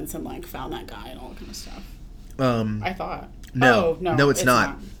ambulance and found that guy and all that kind of stuff. I thought. No, it's not.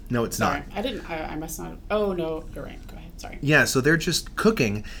 Not. No, it's Sorry. not. I didn't. I must not. Oh no, you're right. Go ahead. Sorry. Yeah, so they're just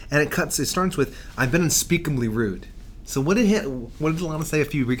cooking, and it starts with, "I've been unspeakably rude." So what did Alana say a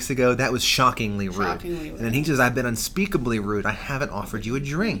few weeks ago? That was shockingly rude. And then he says, "I've been unspeakably rude. I haven't offered you a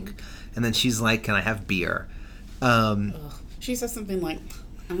drink." And then she's like, "Can I have beer?" She says something like,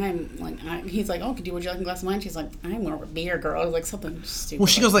 he's like, "Oh, would you like a glass of wine?" She's like, "I'm more of a beer girl." Something stupid. Well,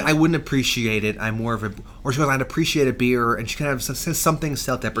 she goes "I wouldn't appreciate it. I'm more of a," or she goes, "I'd appreciate a beer," and she kind of says something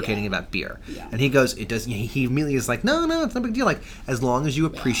self-deprecating about beer. Yeah. And he goes, "It does." He immediately is like, "No, it's no big deal. As long as you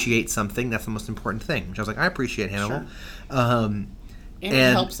appreciate something, that's the most important thing." Which I was like, "I appreciate Hannibal." Sure. And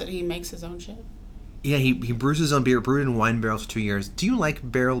it helps that he makes his own shit. Yeah, he brews his own beer, brewed in wine barrels for 2 years. Do you like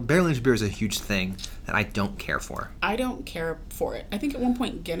barrel-aged beer? Is a huge thing that I don't care for. I don't care for it. I think at one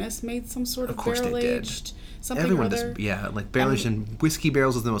point Guinness made some sort of barrel-aged something. Everyone or other. does. Yeah, barrel-aged and whiskey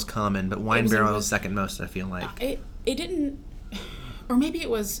barrels is the most common, but wine barrel is second most. I feel like it didn't, or maybe it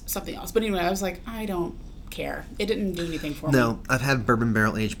was something else. But anyway, I was like, I don't care. It didn't do anything for me. No, I've had bourbon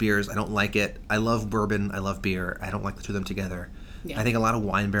barrel-aged beers. I don't like it. I love bourbon. I love beer. I don't like the two of them together. Yeah. I think a lot of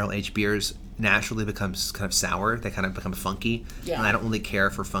wine barrel-aged beers naturally becomes kind of sour. They kind of become funky. Yeah. And I don't really care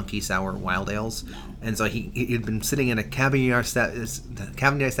for funky, sour wild ales. No. And so he'd been sitting in a Cabernet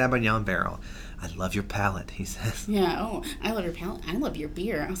Sauvignon barrel. "I love your palate," he says. Yeah, oh, I love your palate. I love your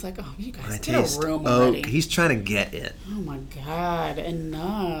beer. I was like, oh, you guys get a room already. Oh, he's trying to get it. Oh my God,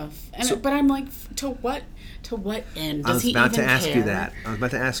 enough. But I'm like, to what end? Does he even care? I was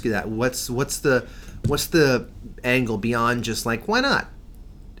about to ask you that. What's the angle beyond just why not?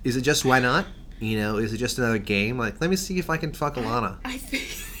 Is it just why not? Is it just another game? Let me see if I can fuck Alana. I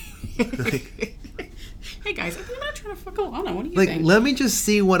think. Hey guys, I'm not trying to fuck Alana. What do you think? Let me just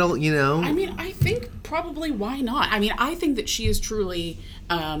see what I mean, I think probably why not? I mean, I think that she is truly,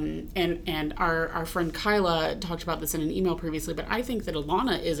 and our friend Kyla talked about this in an email previously, but I think that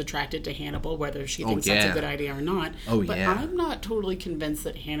Alana is attracted to Hannibal, whether she thinks that's a good idea or not. But I'm not totally convinced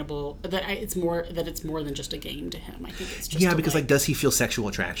that it's more than just a game to him. I think it's just because does he feel sexual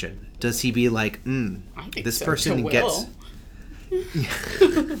attraction? Does he be like, I think this so, person gets.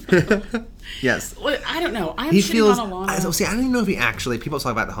 Yes. Well, I don't know. I'm shitting on Alana. See, I don't even know if he actually. People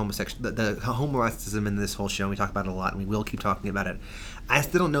talk about the homoeroticism in this whole show. And we talk about it a lot, and we will keep talking about it. I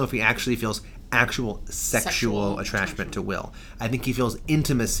still don't know if he actually feels actual sexual attachment to Will. I think he feels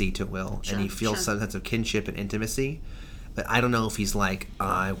intimacy to Will, and he feels some sense of kinship and intimacy. But I don't know if he's like,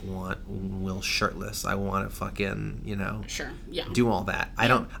 I want Will shirtless. I want to fucking, do all that. I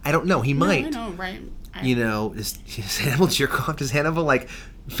don't know. He might. I know, right? Is Hannibal jerk off? Does Hannibal like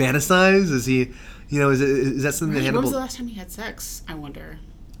fantasize? Is he, is that something that Hannibal? When was the last time he had sex? I wonder.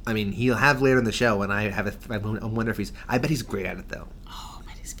 I mean, he'll have later in the show, and I wonder if I bet he's great at it though. Oh, I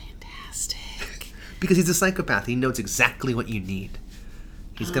bet he's fantastic. Because he's a psychopath. He knows exactly what you need.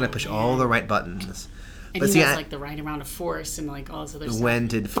 He's gonna push all the right buttons. And he knows, like, the right amount of force and, like, all this other stuff. When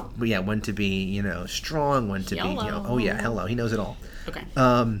to be, strong, when to be, hello. He knows it all. Okay.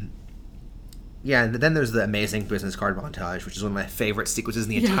 And then there's the amazing business card montage, which is one of my favorite sequences in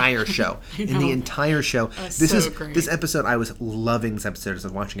the entire show. In the entire show. Great. This episode, I was loving this episode as I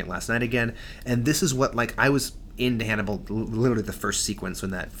was watching it last night again. And this is what, like, I was into Hannibal, literally the first sequence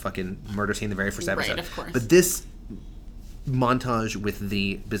when that fucking murder scene, the very first episode. Right, of course. But this montage with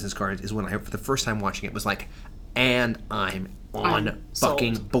the business cards is when I, for the first time watching it, was like, and I'm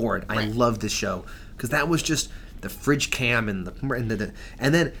fucking bored. Right. I love this show because that was just the fridge cam and the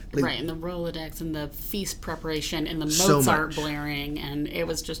and then right, and the Rolodex and the feast preparation and the Mozart blaring, and it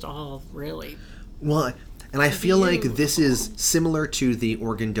was just all really well. And I feel like this is similar to the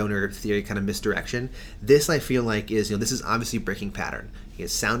organ donor theory kind of misdirection. This I feel like is this is obviously breaking pattern. He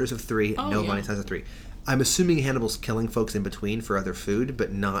has sounders of 3, nobody sounds of 3. I'm assuming Hannibal's killing folks in between for other food,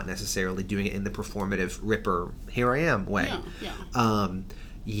 but not necessarily doing it in the performative Ripper, here I am way.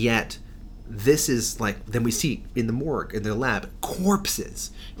 Yet, this is like, then we see in the morgue, in the lab,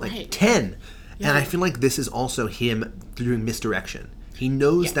 corpses. Like 10. Yeah. And I feel like this is also him doing misdirection. He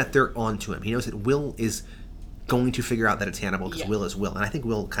knows that they're onto him. He knows that Will is going to figure out that it's Hannibal because Will is Will. And I think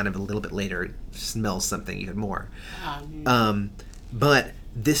Will kind of a little bit later smells something even more. But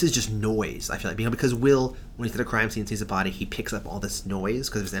this is just noise, I feel like. Because Will, when he's at a crime scene and sees a body, he picks up all this noise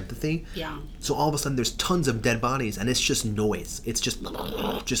because of his empathy. Yeah. So all of a sudden there's tons of dead bodies and it's just noise. It's just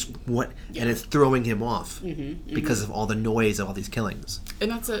what, and it's throwing him off because of all the noise of all these killings.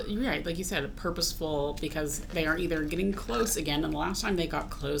 And that's you're right, like you said, purposeful, because they are either getting close again, and the last time they got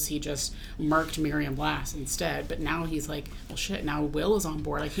close, he just marked Miriam Lass instead. But now he's like, well, shit, now Will is on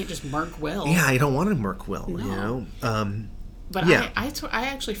board. I can't just mark Will. Yeah, I don't want to mark Will, But I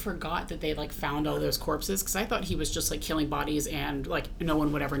actually forgot that they like found all those corpses because I thought he was just like killing bodies and like no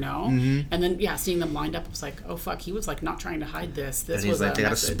one would ever know. And then seeing them lined up, I was like, oh fuck, he was like not trying to hide this. This and was like, they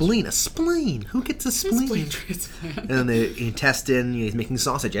got a spleen. Who gets a spleen? And then the intestine. He's making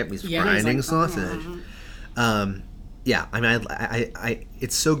sausage. Yep, he's grinding like, sausage. I mean, I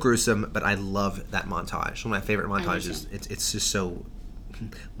it's so gruesome, but I love that montage. One of my favorite montages. It's just so.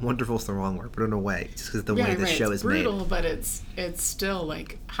 Wonderful is the wrong word, but in a way, just because the way the show is made. It's brutal, but it's still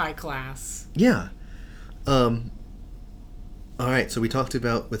like high class. Yeah. All right, so we talked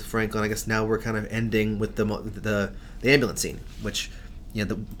about with Franklin. I guess now we're kind of ending with the ambulance scene, which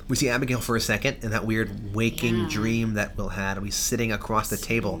we see Abigail for a second in that weird waking dream that Will had. He's sitting across the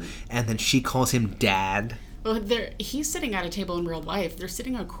table, and then she calls him Dad. Well, he's sitting at a table in real life. They're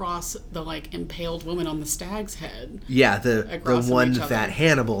sitting across the like impaled woman on the stag's head. Yeah, the one that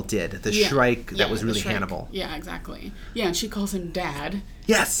Hannibal did, the Shrike that was really Hannibal. Yeah, exactly. Yeah, and she calls him Dad.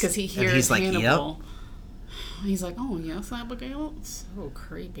 Yes, because he hears he's like, Hannibal. Yep. He's like, oh yes, Abigail. So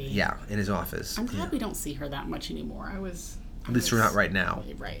creepy. Yeah, in his office. I'm glad we don't see her that much anymore. At least we're not right now.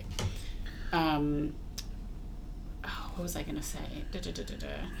 Right. What was I gonna say?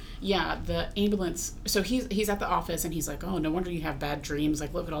 Yeah, the ambulance. So he's at the office and he's like, "Oh, no wonder you have bad dreams.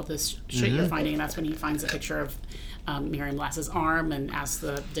 Like, look at all this shit you're finding." And that's when he finds a picture of Miriam Lass's arm and asks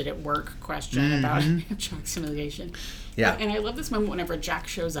the "Did it work?" question about Jack's humiliation. Yeah, and I love this moment whenever Jack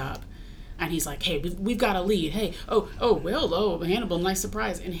shows up. And he's like, hey, we've got a lead. Hey, Hannibal, nice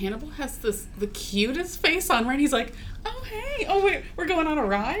surprise. And Hannibal has the cutest face on, right? He's like, oh, hey, wait, we're going on a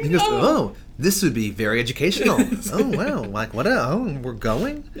ride? He goes, this would be very educational. Oh, wow, like, what, we're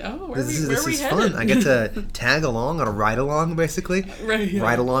going? Oh, this is fun. I get to tag along on a ride-along, basically. Right, yeah.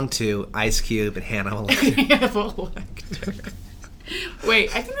 Ride-along to Ice Cube and Hannibal. Hannibal Lecter.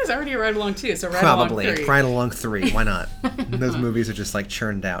 Wait, I think there's already a ride-along, too, so ride-along 3. Probably, ride-along 3, why not? Those movies are just, like,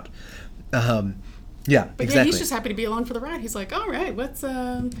 churned out. But exactly. Yeah, he's just happy to be along for the ride. He's like, all right, what's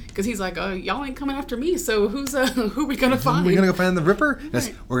because he's like, oh, y'all ain't coming after me, so who are we gonna find? We're gonna go find the Ripper. Right.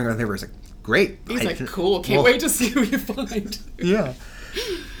 Yes, we're gonna go find the Ripper. It's like, great. He's like, cool, can't wait to see who you find. Yeah.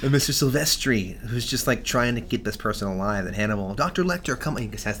 And Mr. Silvestri, who's just like trying to keep this person alive. And Hannibal, Dr. Lecter, come on. He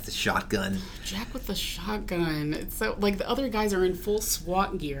just has the shotgun. Jack with the shotgun. It's so, like, the other guys are in full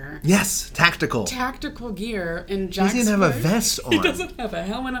SWAT gear. Yes, tactical. Tactical gear. And Jack's He doesn't have a vest on. He doesn't have a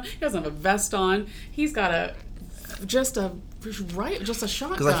helmet on. He doesn't have a vest on. He's got just a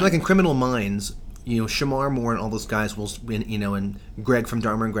shotgun. Because I feel like in Criminal Minds, Shamar Moore and all those guys will, and Greg from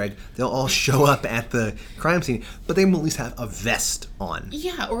Dharma and Greg, they'll all show up at the crime scene, but they will at least have a vest on.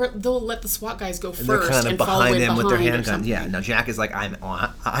 Yeah, or they'll let the SWAT guys go And first they're kind of behind them with their handguns. Yeah, now Jack is like, I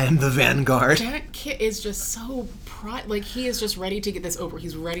am the vanguard. Jack is just so he is just ready to get this over.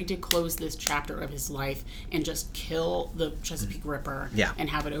 He's ready to close this chapter of his life and just kill the Chesapeake Ripper and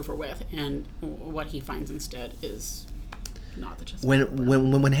have it over with. And what he finds instead is not the Chesapeake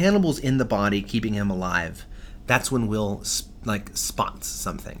Ripper. When Hannibal's in the body, keeping him alive, that's when Will spots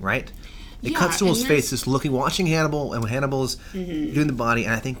something, right? It cuts to Will's face, just watching Hannibal, and when Hannibal's doing the body,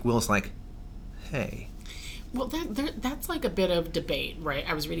 and I think Will's like, hey. Well, that's like a bit of debate, right?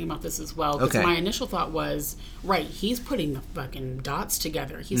 I was reading about this as well. Because my initial thought was, right, he's putting the fucking dots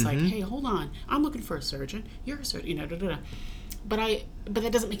together. He's like, hey, hold on. I'm looking for a surgeon. You're a surgeon, But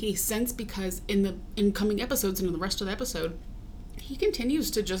that doesn't make any sense because in coming episodes and in the rest of the episode, he continues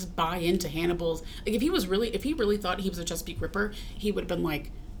to just buy into Hannibal's. Like, if he really thought he was a Chesapeake Ripper, he would have been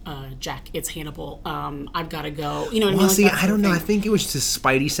like, Jack, it's Hannibal. I've got to go. You know what I mean? See, I don't know. I think it was just his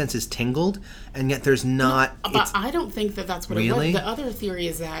spidey senses tingled, and yet there's not. But I don't think that's what really? It was. The other theory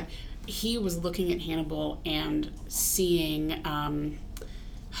is that he was looking at Hannibal and seeing.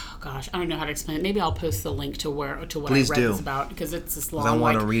 Gosh, I don't know how to explain it. Maybe I'll post the link to what Please I read do. this about, because it's this long. I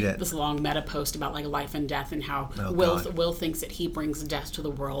want to read it. This long meta post about like life and death and how Will thinks that he brings death to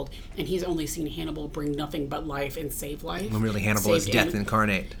the world, and he's only seen Hannibal bring nothing but life and save life. When really Hannibal is death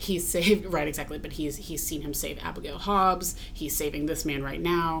incarnate. He's saved, right? Exactly, but he's seen him save Abigail Hobbs. He's saving this man right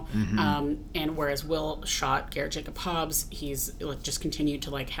now, and whereas Will shot Garrett Jacob Hobbs, he's just continued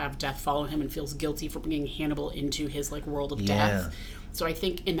to have death follow him and feels guilty for bringing Hannibal into his world of death. So I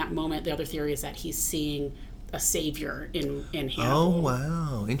think in that moment, the other theory is that he's seeing a savior in Hannibal. Oh,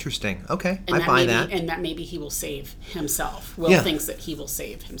 wow. Interesting. Okay. And I buy that. And that maybe he will save himself. Will thinks that he will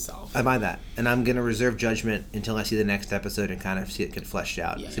save himself. I buy that. And I'm going to reserve judgment until I see the next episode and kind of see it get fleshed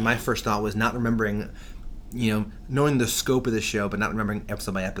out. See, my first thought was not remembering, knowing the scope of the show, but not remembering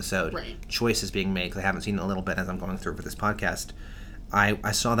episode by episode. Choices being made, because I haven't seen it a little bit as I'm going through for this podcast.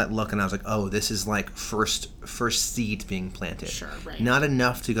 I saw that look and I was like, oh, this is first seed being planted. Sure, right. Not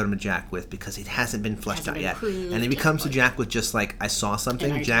enough to go to Jack with because it hasn't been fleshed out yet. And if he comes to Jack with just I saw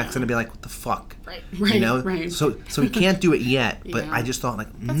something, Jack's going to be like, what the fuck? Right. Right. So he can't do it yet, but I just thought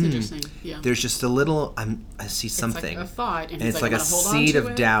that's interesting. Yeah. There's just a little, I see something. It's like a thought. And it's like a seed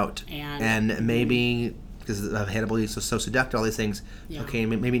of doubt. And maybe because of Hannibal, he's so seductive, all these things. Yeah. Okay,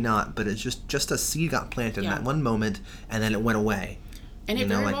 maybe not, but it's just a seed got planted in that one moment and then it went away. And it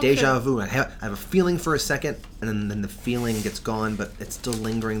very well deja vu. I have a feeling for a second, and then the feeling gets gone, but it's still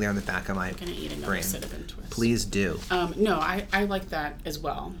lingering there in the back of my brain. I'm going to eat another cinnamon twist. Please do. No, I like that as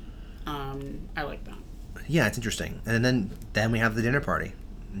well. I like that. Yeah, it's interesting. And then we have the dinner party.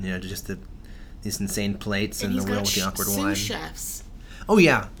 Just these insane plates and the Will with the awkward wine. Chefs. Oh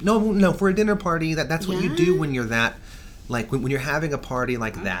yeah, no. For a dinner party, that's what you do when you're that, when you're having a party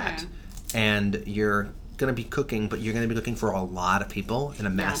like that, and you're going to be cooking, but you're going to be cooking for a lot of people in a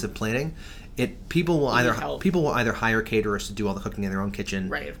massive plating. People will either hire caterers to do all the cooking in their own kitchen,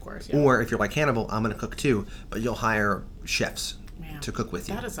 right? Of course, or if you're like Hannibal, I'm going to cook too, but you'll hire chefs to cook with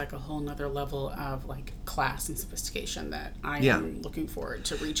you. That is a whole nother level of class and sophistication that I am looking forward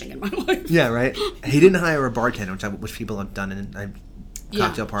to reaching in my life. Yeah, right. He didn't hire a bartender, which people have done in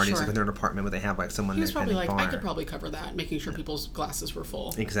cocktail parties when they're in an apartment where they have someone. He was probably I could probably cover that, making sure people's glasses were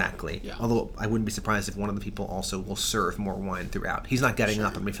full. Exactly. Yeah. Although I wouldn't be surprised if one of the people also will serve more wine throughout. He's not getting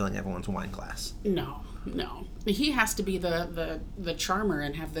up and refilling everyone's wine glass. No. He has to be the charmer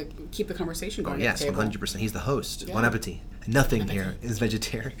and keep the conversation going. Oh, yes, 100%. He's the host. Bon appetit. Nothing here is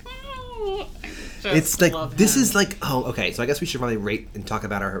vegetarian. It's this is okay. So I guess we should probably rate and talk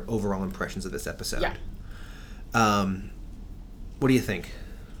about our overall impressions of this episode. Yeah. What do you think?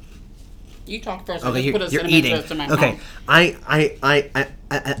 You talk first. Okay, you're eating. Okay,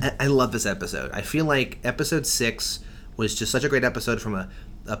 I love this episode. I feel like episode 6 was just such a great episode from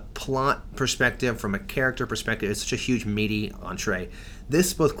a plot perspective, from a character perspective. It's such a huge meaty entree.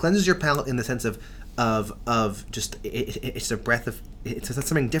 This both cleanses your palate in the sense of just it's a breath of it's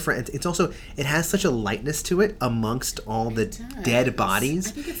something different. It's also it has such a lightness to it amongst all the dead bodies.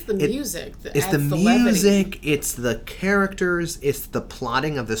 I think it's the music. It's the music. It's the characters. It's the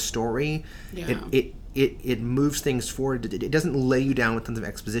plotting of the story. Yeah. it moves things forward. It doesn't lay you down with tons of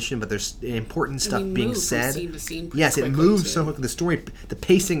exposition, but there's important stuff being said. From scene to scene yes, it quickly, moves too. so quickly. The story, the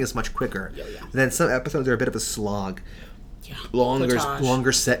pacing is much quicker. Yeah. Then some episodes are a bit of a slog. Yeah.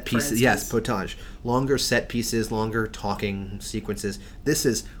 Longer set pieces. Yes, instance. potage. Longer set pieces, longer talking sequences. This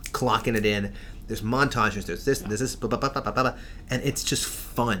is clocking it in. There's montages. There's this. There's this. Blah, blah, blah, blah, blah, and it's just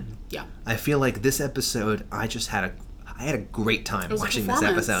fun. Yeah. I feel like this episode, I had a great time watching this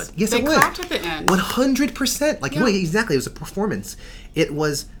episode. Yes, they it was. clapped at the end. 100%. Like, Yeah. exactly. It was a performance. It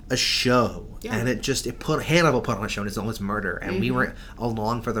was a show. Yeah. And Hannibal put on a show, and it's almost murder. And we were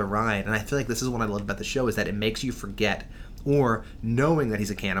along for the ride. And I feel like this is what I love about the show, is that it makes you forget, or knowing that he's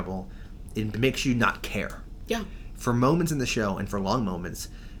a cannibal, it makes you not care. Yeah. For moments in the show, and for long moments,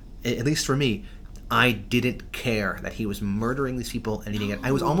 at least for me, I didn't care that he was murdering these people and eating it.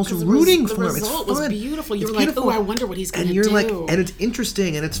 I was almost rooting for him. It's fun. The result was beautiful. You It's were like, beautiful. "Oh, I wonder what he's going to do." And you're like, and it's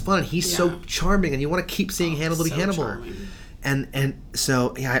interesting and it's fun. He's so Yeah. charming, and you want to keep seeing Hannibal be so Hannibal. charming. And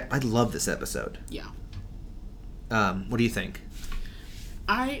so yeah, I love this episode. Yeah. What do you think?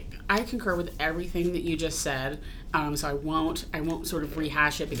 I concur with everything that you just said. So I won't sort of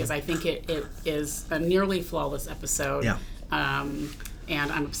rehash it, because I think it is a nearly flawless episode. Yeah. And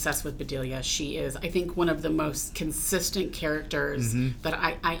I'm obsessed with Bedelia. She is, I think, one of the most consistent characters that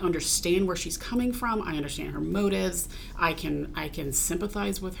I understand where she's coming from. I understand her motives. I can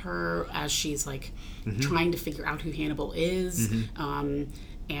sympathize with her as she's like trying to figure out who Hannibal is.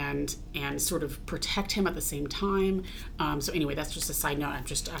 And sort of protect him at the same time. So anyway, that's just a side note. I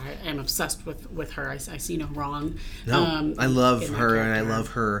am obsessed with her. I see no wrong. No, I love in that her, and I character. love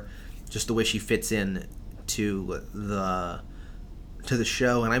her, just the way she fits in to the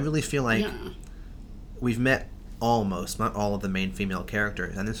show. And I really feel like we've met almost, not all of the main female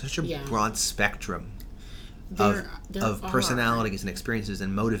characters, and there's such a broad spectrum There of are. personalities and experiences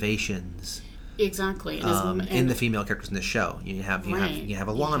and motivations. Exactly. In the female characters in the show, you have Alana, you have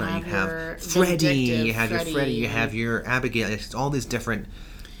your Freddie, you have your Freddie, Freddie, you have your Abigail. It's all these different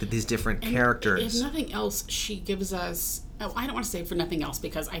characters. If nothing else, she gives us. Oh, I don't want to say for nothing else,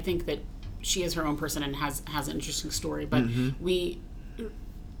 because I think that she is her own person and has an interesting story. But we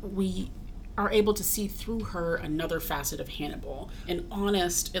are able to see through her another facet of Hannibal, an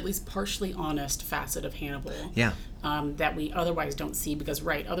honest, at least partially honest facet of Hannibal. Yeah. That we otherwise don't see, because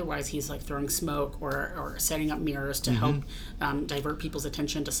otherwise he's like throwing smoke or setting up mirrors to help divert people's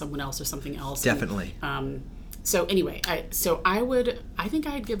attention to someone else or something else. Definitely. So anyway, I think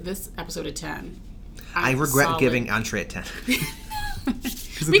I'd give this episode a 10. I regret Solid. giving Entree a 10.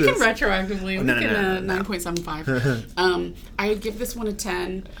 We can retroactively. No, we can no. 9.75. I would give this one a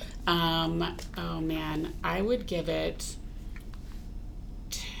 10. Oh man, I would give it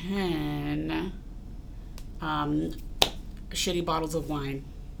 10. Shitty bottles of wine.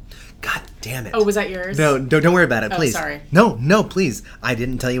 God damn it. Oh, was that yours? No, don't worry about it, please. Sorry. No, please. I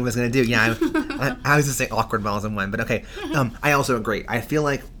didn't tell you what I was going to do. Yeah, I was going to say awkward bottles of wine, but okay. I also agree. I feel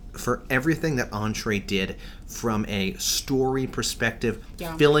like for everything that Entree did from a story perspective,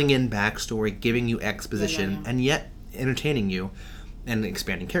 filling in backstory, giving you exposition, and yet entertaining you, and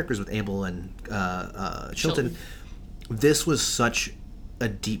expanding characters with Abel and Chilton, this was such a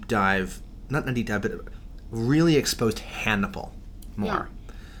deep dive, not a deep dive, but really exposed Hannibal more. Yeah.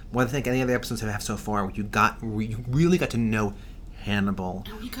 More than I think any other episodes have so far, where you really got to know Hannibal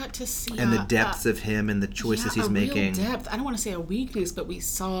And we got to see and the depths of him and the choices he's making. Real depth. I don't want to say a weakness, but we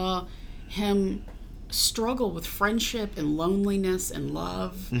saw him struggle with friendship and loneliness and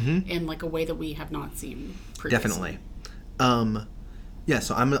love in like a way that we have not seen previously. Definitely. Yeah,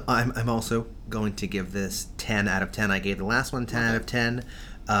 so I'm also going to give this 10 out of 10. I gave the last one 10 out of 10.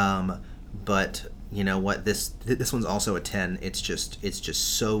 But you know what? This one's also a 10. It's just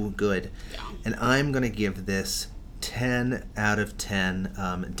so good. Yeah. And I'm going to give this 10 out of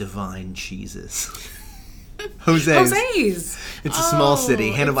 10 divine cheeses. Jose's. It's a small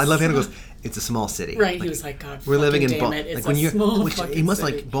city. Hannibal. I love it's- Hannibal goes, it's a small city. Right, he was like, God, We're living in damn it, it's like when a you're small which fucking it must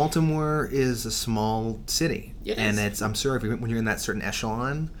city. like Baltimore is a small city. It and is. it's I'm sure when you're in that certain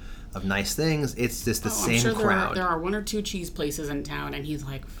echelon of nice things, it's just the same I'm sure crowd. There are one or two cheese places in town, and he's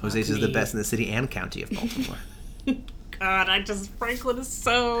like, fuck Jose's is me. the best in the city and county of Baltimore. God, Franklin is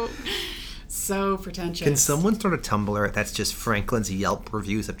so pretentious. Can someone start a Tumblr that's just Franklin's Yelp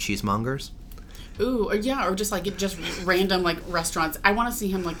reviews of cheesemongers? Ooh, or just like just random like restaurants. I want to see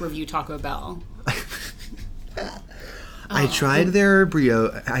him like review Taco Bell. I tried their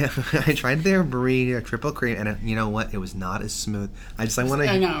burrito. I tried their burrito triple cream, and you know what? It was not as smooth. I want to.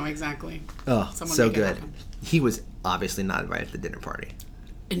 I know exactly. Oh, Someone so make it good. happen. He was obviously not invited to the dinner party.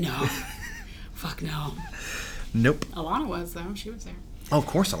 No, fuck no. Nope. Alana was though. She was there. Oh, of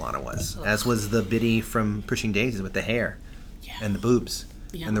course Alana was. As was the biddy from Pushing Daisies with the hair and the boobs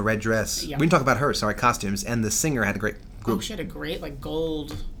and the red dress. Yeah. We didn't talk about her. Sorry, costumes. And the singer had a great group. Oh, she had a great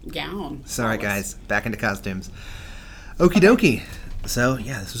gold gown. Sorry, guys. Back into costumes. Okie dokie. So,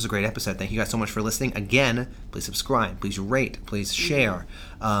 yeah, this was a great episode. Thank you guys so much for listening. Again, please subscribe, please rate, please share.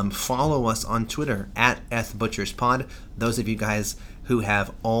 Follow us on Twitter at @ButchersPod. Those of you guys who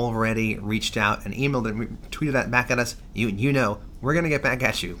have already reached out and emailed and tweeted that back at us, you know, we're going to get back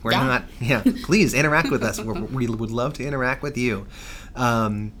at you. We're not, please interact with us. We would love to interact with you.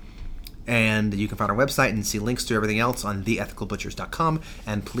 And you can find our website and see links to everything else on theethicalbutchers.com.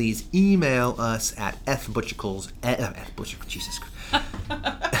 And please email us at ethbutchicals. Jesus Christ.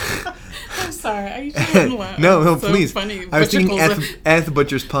 I'm sorry. I shouldn't laugh. No, so please. Funny. I was thinking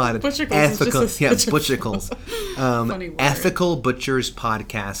ethbutcherspod. Butchicles Ethical, is just butchicles. Funny word.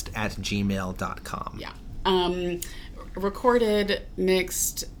 ethicalbutcherspodcast@gmail.com. Yeah. Recorded,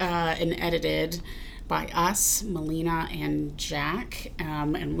 mixed, and edited by us, Melina and Jack,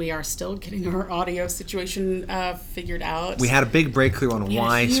 and we are still getting our audio situation figured out. We had a big breakthrough on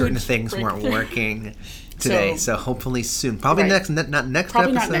why certain huge things weren't working today, so hopefully soon. Probably Right. not next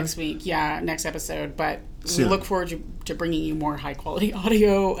Probably episode. not next week. Yeah, next episode. But Soon. we look forward to bringing you more high quality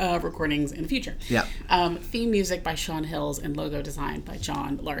audio recordings in the future. Yeah. Theme music by Sean Hills and logo design by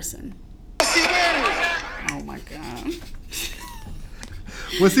John Larson. What's he wearing? Oh my god.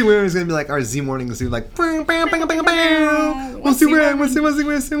 What's he wearing is going to be like our Z Morning Zoo, like, bang, bang, bang, bang, bang. What's he wearing? What's he wearing?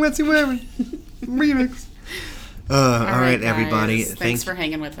 Remix. All right, guys. everybody. Thanks for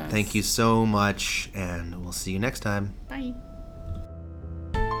hanging with us. Thank you so much, and we'll see you next time. Bye.